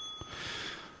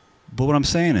 But what I'm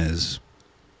saying is,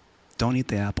 don't eat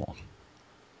the apple.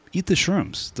 Eat the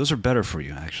shrooms. Those are better for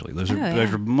you, actually. Those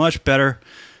are much better.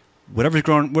 Whatever's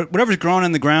growing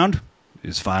in the ground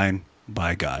is fine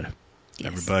by God. Yes.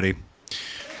 Everybody.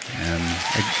 And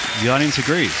the audience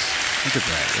agrees. Look at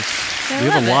that. We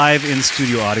have a live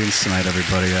in-studio audience tonight,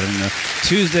 everybody. I don't know.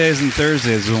 Tuesdays and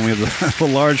Thursdays when we have a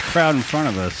large crowd in front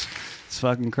of us. It's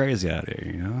fucking crazy out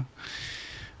here, you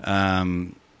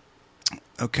know?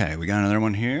 Okay, we got another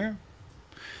one here.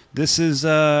 This is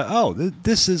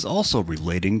this is also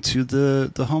relating to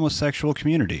the homosexual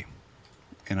community,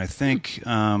 and I think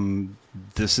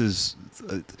this is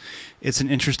it's an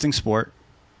interesting sport.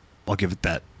 I'll give it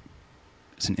that.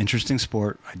 It's an interesting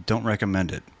sport. I don't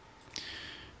recommend it.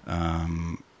 I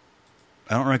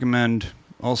don't recommend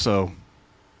also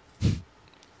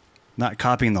not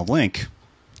copying the link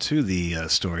to the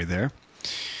story there,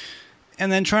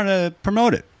 and then trying to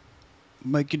promote it.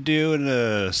 Like you do in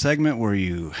a segment where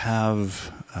you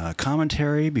have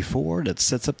commentary before that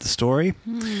sets up the story.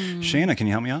 Shayna, can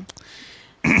you help me out?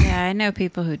 Yeah, I know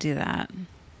people who do that.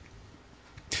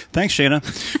 Thanks, Shayna.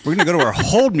 We're going to go to our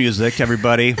hold music,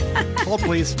 everybody. Hold,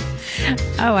 please.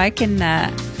 Oh, I can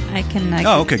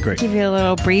okay, great. Give you a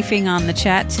little briefing on the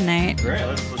chat tonight. Great.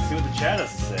 Let's see what the chat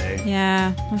has to say.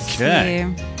 Yeah, let's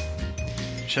see.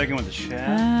 Checking with the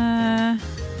chat.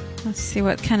 Let's see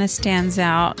what kind of stands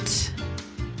out.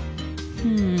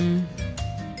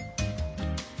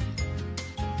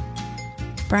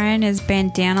 Brian is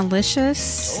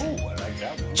Bandanalicious. Oh, I like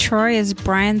that one. Troy is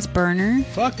Brian's burner.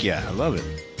 Fuck yeah, I love it.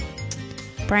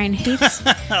 Brian hates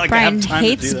like Brian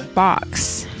hates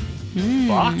box.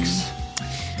 Box?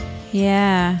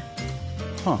 Yeah.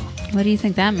 Huh. What do you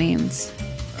think that means?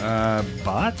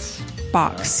 Bots?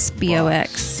 Box.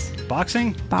 B-O-X.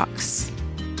 Boxing? Box.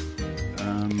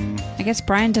 I guess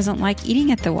Brian doesn't like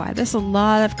eating at the Y. There's a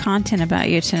lot of content about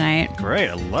you tonight. Great,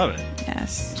 I love it.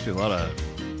 Yes. Must be a lot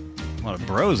of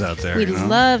bros out there. We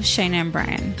love Shayna and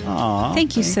Brian. Aw,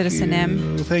 thank you, Citizen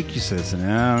M. Thank you, Citizen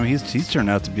M. He's turned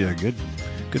out to be a good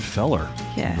feller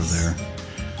yes. over there.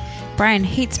 Brian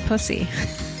hates pussy.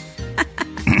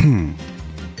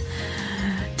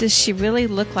 Does she really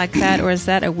look like that, or is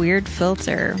that a weird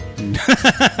filter?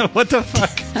 What the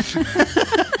fuck?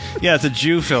 Yeah, it's a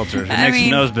Jew filter. It makes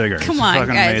the nose bigger. Come it's on,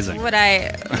 fucking guys. amazing. Would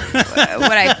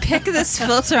I pick this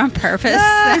filter on purpose?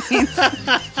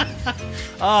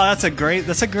 Oh, that's a great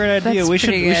idea. We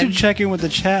should check in with the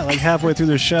chat like halfway through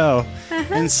the show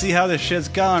and see how this shit's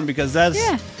going, because that's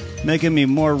making me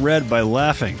more red by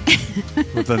laughing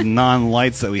with the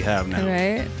non-lights that we have now.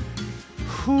 Right.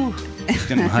 Whew.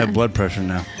 Getting high blood pressure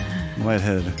now.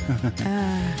 Lightheaded.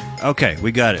 Okay,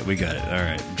 we got it. All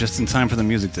right. Just in time for the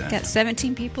music to end. Got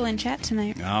 17 people in chat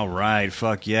tonight. All right.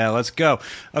 Fuck yeah. Let's go.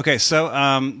 Okay, so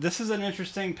this is an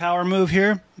interesting power move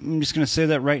here. I'm just going to say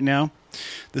that right now.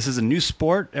 This is a new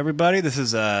sport, everybody. This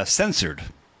is censored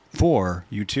for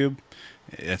YouTube.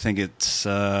 I think it's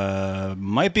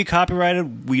might be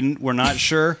copyrighted. We're not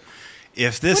sure.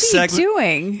 If this what are you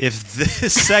doing? If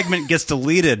this segment gets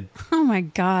deleted. Oh my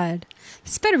God.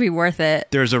 This better be worth it.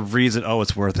 There's a reason. Oh,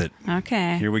 it's worth it.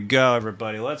 Okay. Here we go,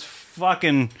 everybody. Let's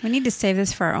fucking... We need to save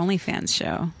this for our OnlyFans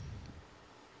show.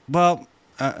 Well,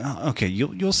 okay.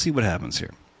 You'll see what happens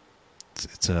here.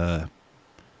 It's a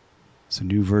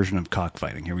new version of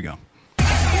cockfighting. Here we go.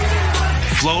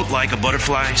 Float like a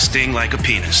butterfly, sting like a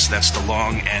penis. That's the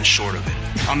long and short of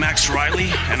it. I'm Max Riley,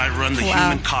 and I run the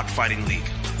Human Cockfighting League.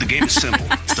 The game is simple.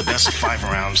 It's the best of 5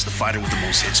 rounds. The fighter with the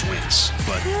most hits wins.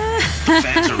 But the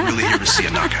fans are really here to see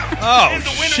a knockout. Oh,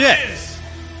 shit.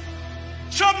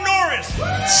 Chubb Norris!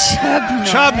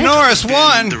 Chubb Norris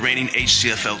won. The reigning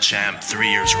HCFL champ 3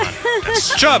 years running.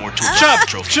 That's Chubb. more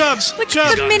trophies. Look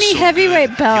at the mini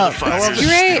heavyweight belt. It's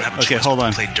great. Okay, hold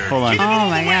on. Hold on. Oh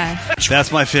my god.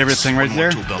 That's my favorite thing right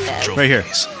there. Right here.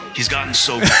 He's gotten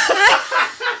so good.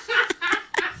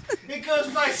 It goes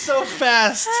by so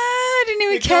fast. I didn't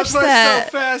even It catch goes by that.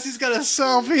 so fast. He's got a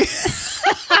selfie.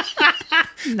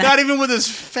 Not even with his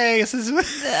face.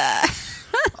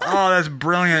 Oh, that's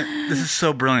brilliant. This is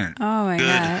so brilliant. Oh my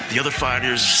god. The other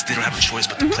fighters, they don't have a choice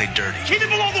but to play dirty. Keep it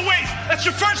below the waist. That's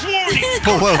your first warning.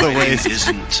 Below the waist. It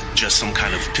isn't just some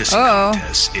kind of pissing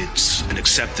contest. It's an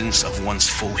acceptance of one's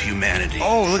full humanity.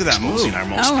 Oh, look at that exposing move. Our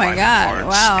most Oh my private god.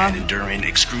 parts Wow. and enduring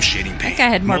excruciating pain. That guy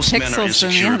had more Most men are pixels than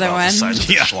the insecure other about one. the size of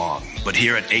their Yeah. schlong. But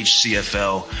here at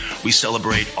HCFL, we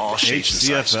celebrate all shapes and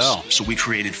sizes. HCFL. So we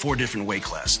created 4 different weight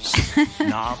classes.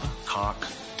 Knob, cock,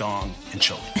 dong, and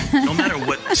choke. No matter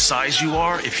what size you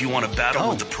are, if you want to battle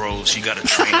with the pros, you got to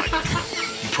train like a pro.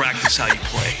 You practice how you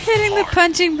play. Hitting the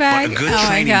punching bag. But a good Oh my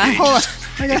training god. day Hold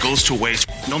on. it goes to waste.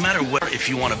 No matter what, if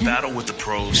you want to battle with the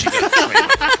pros, you got to train.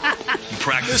 You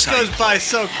practice This how you goes by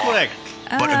so quick.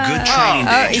 But a good training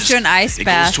day he's doing ice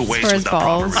baths it goes to waste for his without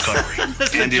proper balls.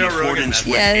 recovery. And in Joe Rogan, accordance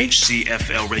with Yes.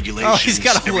 HCFL regulations, Oh, he's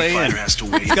gotta every weigh in. fighter has to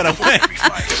weigh He's gotta in before weigh. every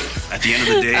fight. At the end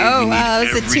of the day, Oh, we wow, need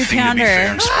it's a everything to be 2-pounder. fair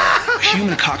and square.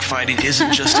 Human cockfighting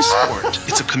isn't just a sport;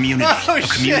 it's a community. Oh, a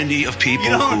community of people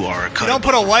who are You don't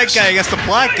put a white guy against a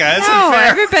black guy. That's No, unfair.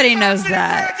 everybody knows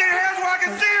that.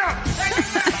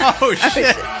 Oh,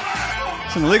 shit.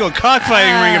 It's an illegal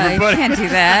cockfighting ring, You everybody. can't do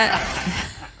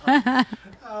that.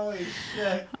 Holy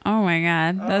shit. Oh my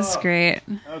god, that's great.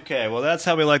 Okay, well, that's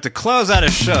how we like to close out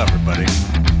a show, everybody.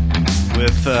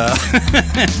 With a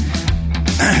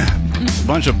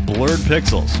bunch of blurred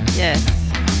pixels. Yes.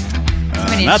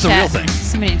 Somebody in That's a chat- real thing.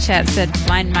 Somebody in chat said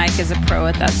Blind Mike is a pro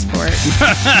at that sport.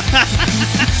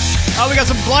 Oh, we got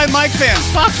some Blind Mike fans.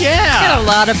 Fuck Got yeah. a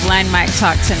lot of Blind Mike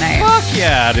talk tonight. Fuck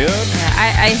yeah, dude. Yeah,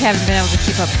 I haven't been able to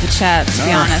keep up with the chat, to be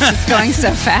No. honest. It's going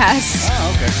so fast.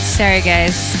 Oh, okay. Sorry,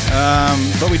 guys.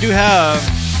 But we do have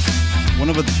one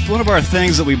of our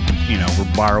things that we're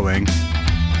borrowing.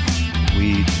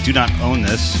 We do not own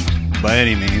this by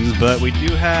any means, but we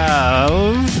do have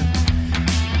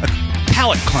a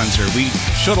palate cleanser. We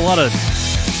showed a lot of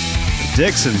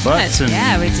dicks and butts and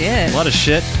Yeah, we did. a lot of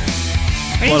shit,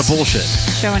 We a lot of didn't bullshit.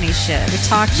 Show any shit. We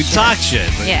talked We shit. talked shit.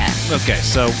 But Yeah. Okay,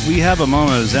 so we have a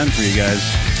moment of zen for you guys.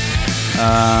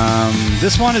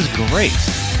 This one is great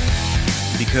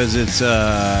because it's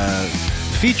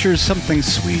features something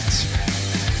sweet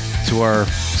to our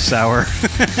sour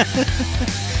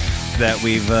that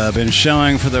we've been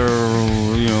showing for the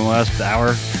last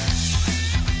hour.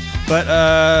 But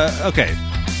okay,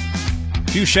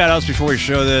 a few shout outs before we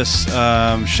show this.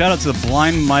 Shout out to the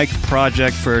Blind Mike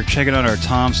Project for checking out our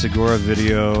Tom Segura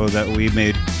video that we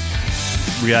made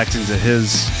reacting to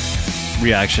his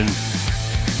reaction.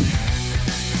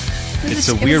 It's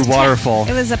a weird waterfall.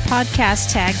 It was a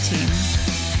podcast tag team.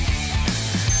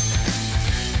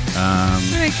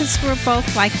 Because we're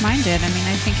both like-minded. I mean,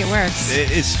 I think it works.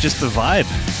 It's just the vibe.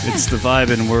 It's the vibe,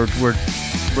 and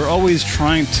we're always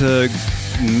trying to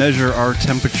measure our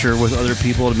temperature with other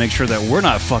people to make sure that we're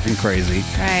not fucking crazy.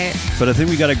 Right. But I think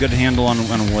we got a good handle on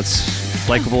what's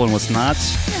likable and what's not.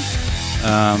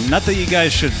 Not that you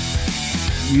guys should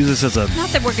use this as a Not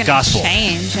that we're going to gospel.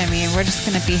 change. I mean, we're just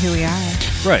going to be who we are.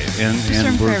 Right, and There's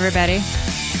room for we're, everybody.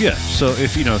 yeah. So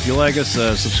if you like us,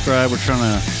 subscribe. We're trying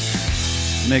to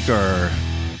make our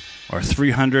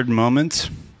 300 moment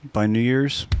by New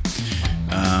Year's.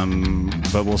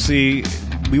 But we'll see.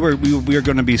 We are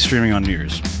going to be streaming on New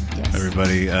Year's. Yes.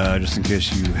 Everybody, just in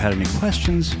case you had any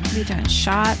questions. We're doing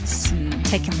shots and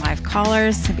taking live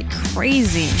callers. It's going to be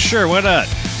crazy. Sure, why not?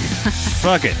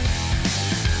 Fuck it.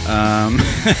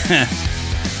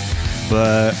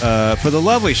 But for the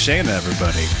lovely Shayna,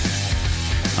 everybody,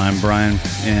 I'm Brian,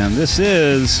 and this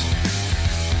is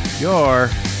your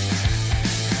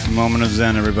moment of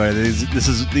zen, everybody.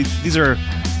 These are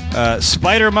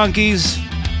spider monkeys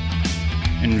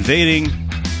invading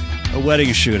a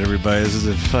wedding shoot, everybody. This is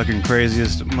the fucking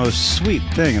craziest, most sweet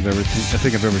thing I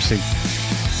think I've ever seen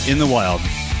in the wild.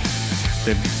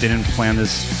 They didn't plan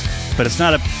this, but it's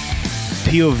not a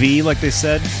POV like they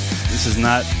said. This is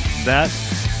not that.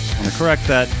 Just want to correct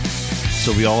that,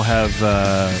 so we all have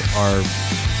our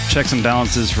checks and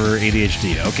balances for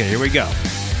ADHD. Okay, here we go.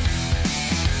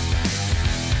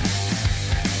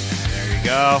 There you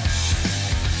go.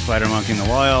 Spider monkey in the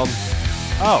wild.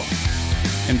 Oh,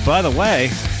 and by the way,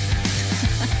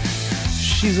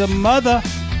 She's a mother.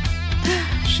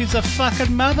 She's a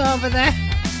fucking mother over there.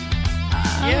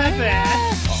 Yeah, there.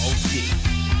 Oh, gee.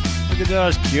 Look at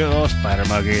those cute little spider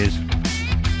monkeys.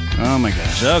 Oh, my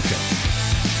gosh. Okay.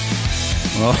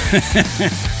 Well,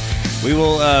 we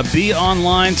will be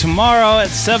online tomorrow at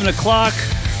 7 o'clock.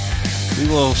 We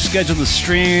will schedule the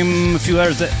stream a few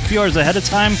hours ahead of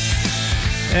time.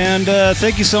 And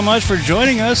thank you so much for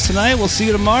joining us tonight. We'll see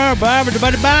you tomorrow. Bye,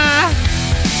 everybody. Bye.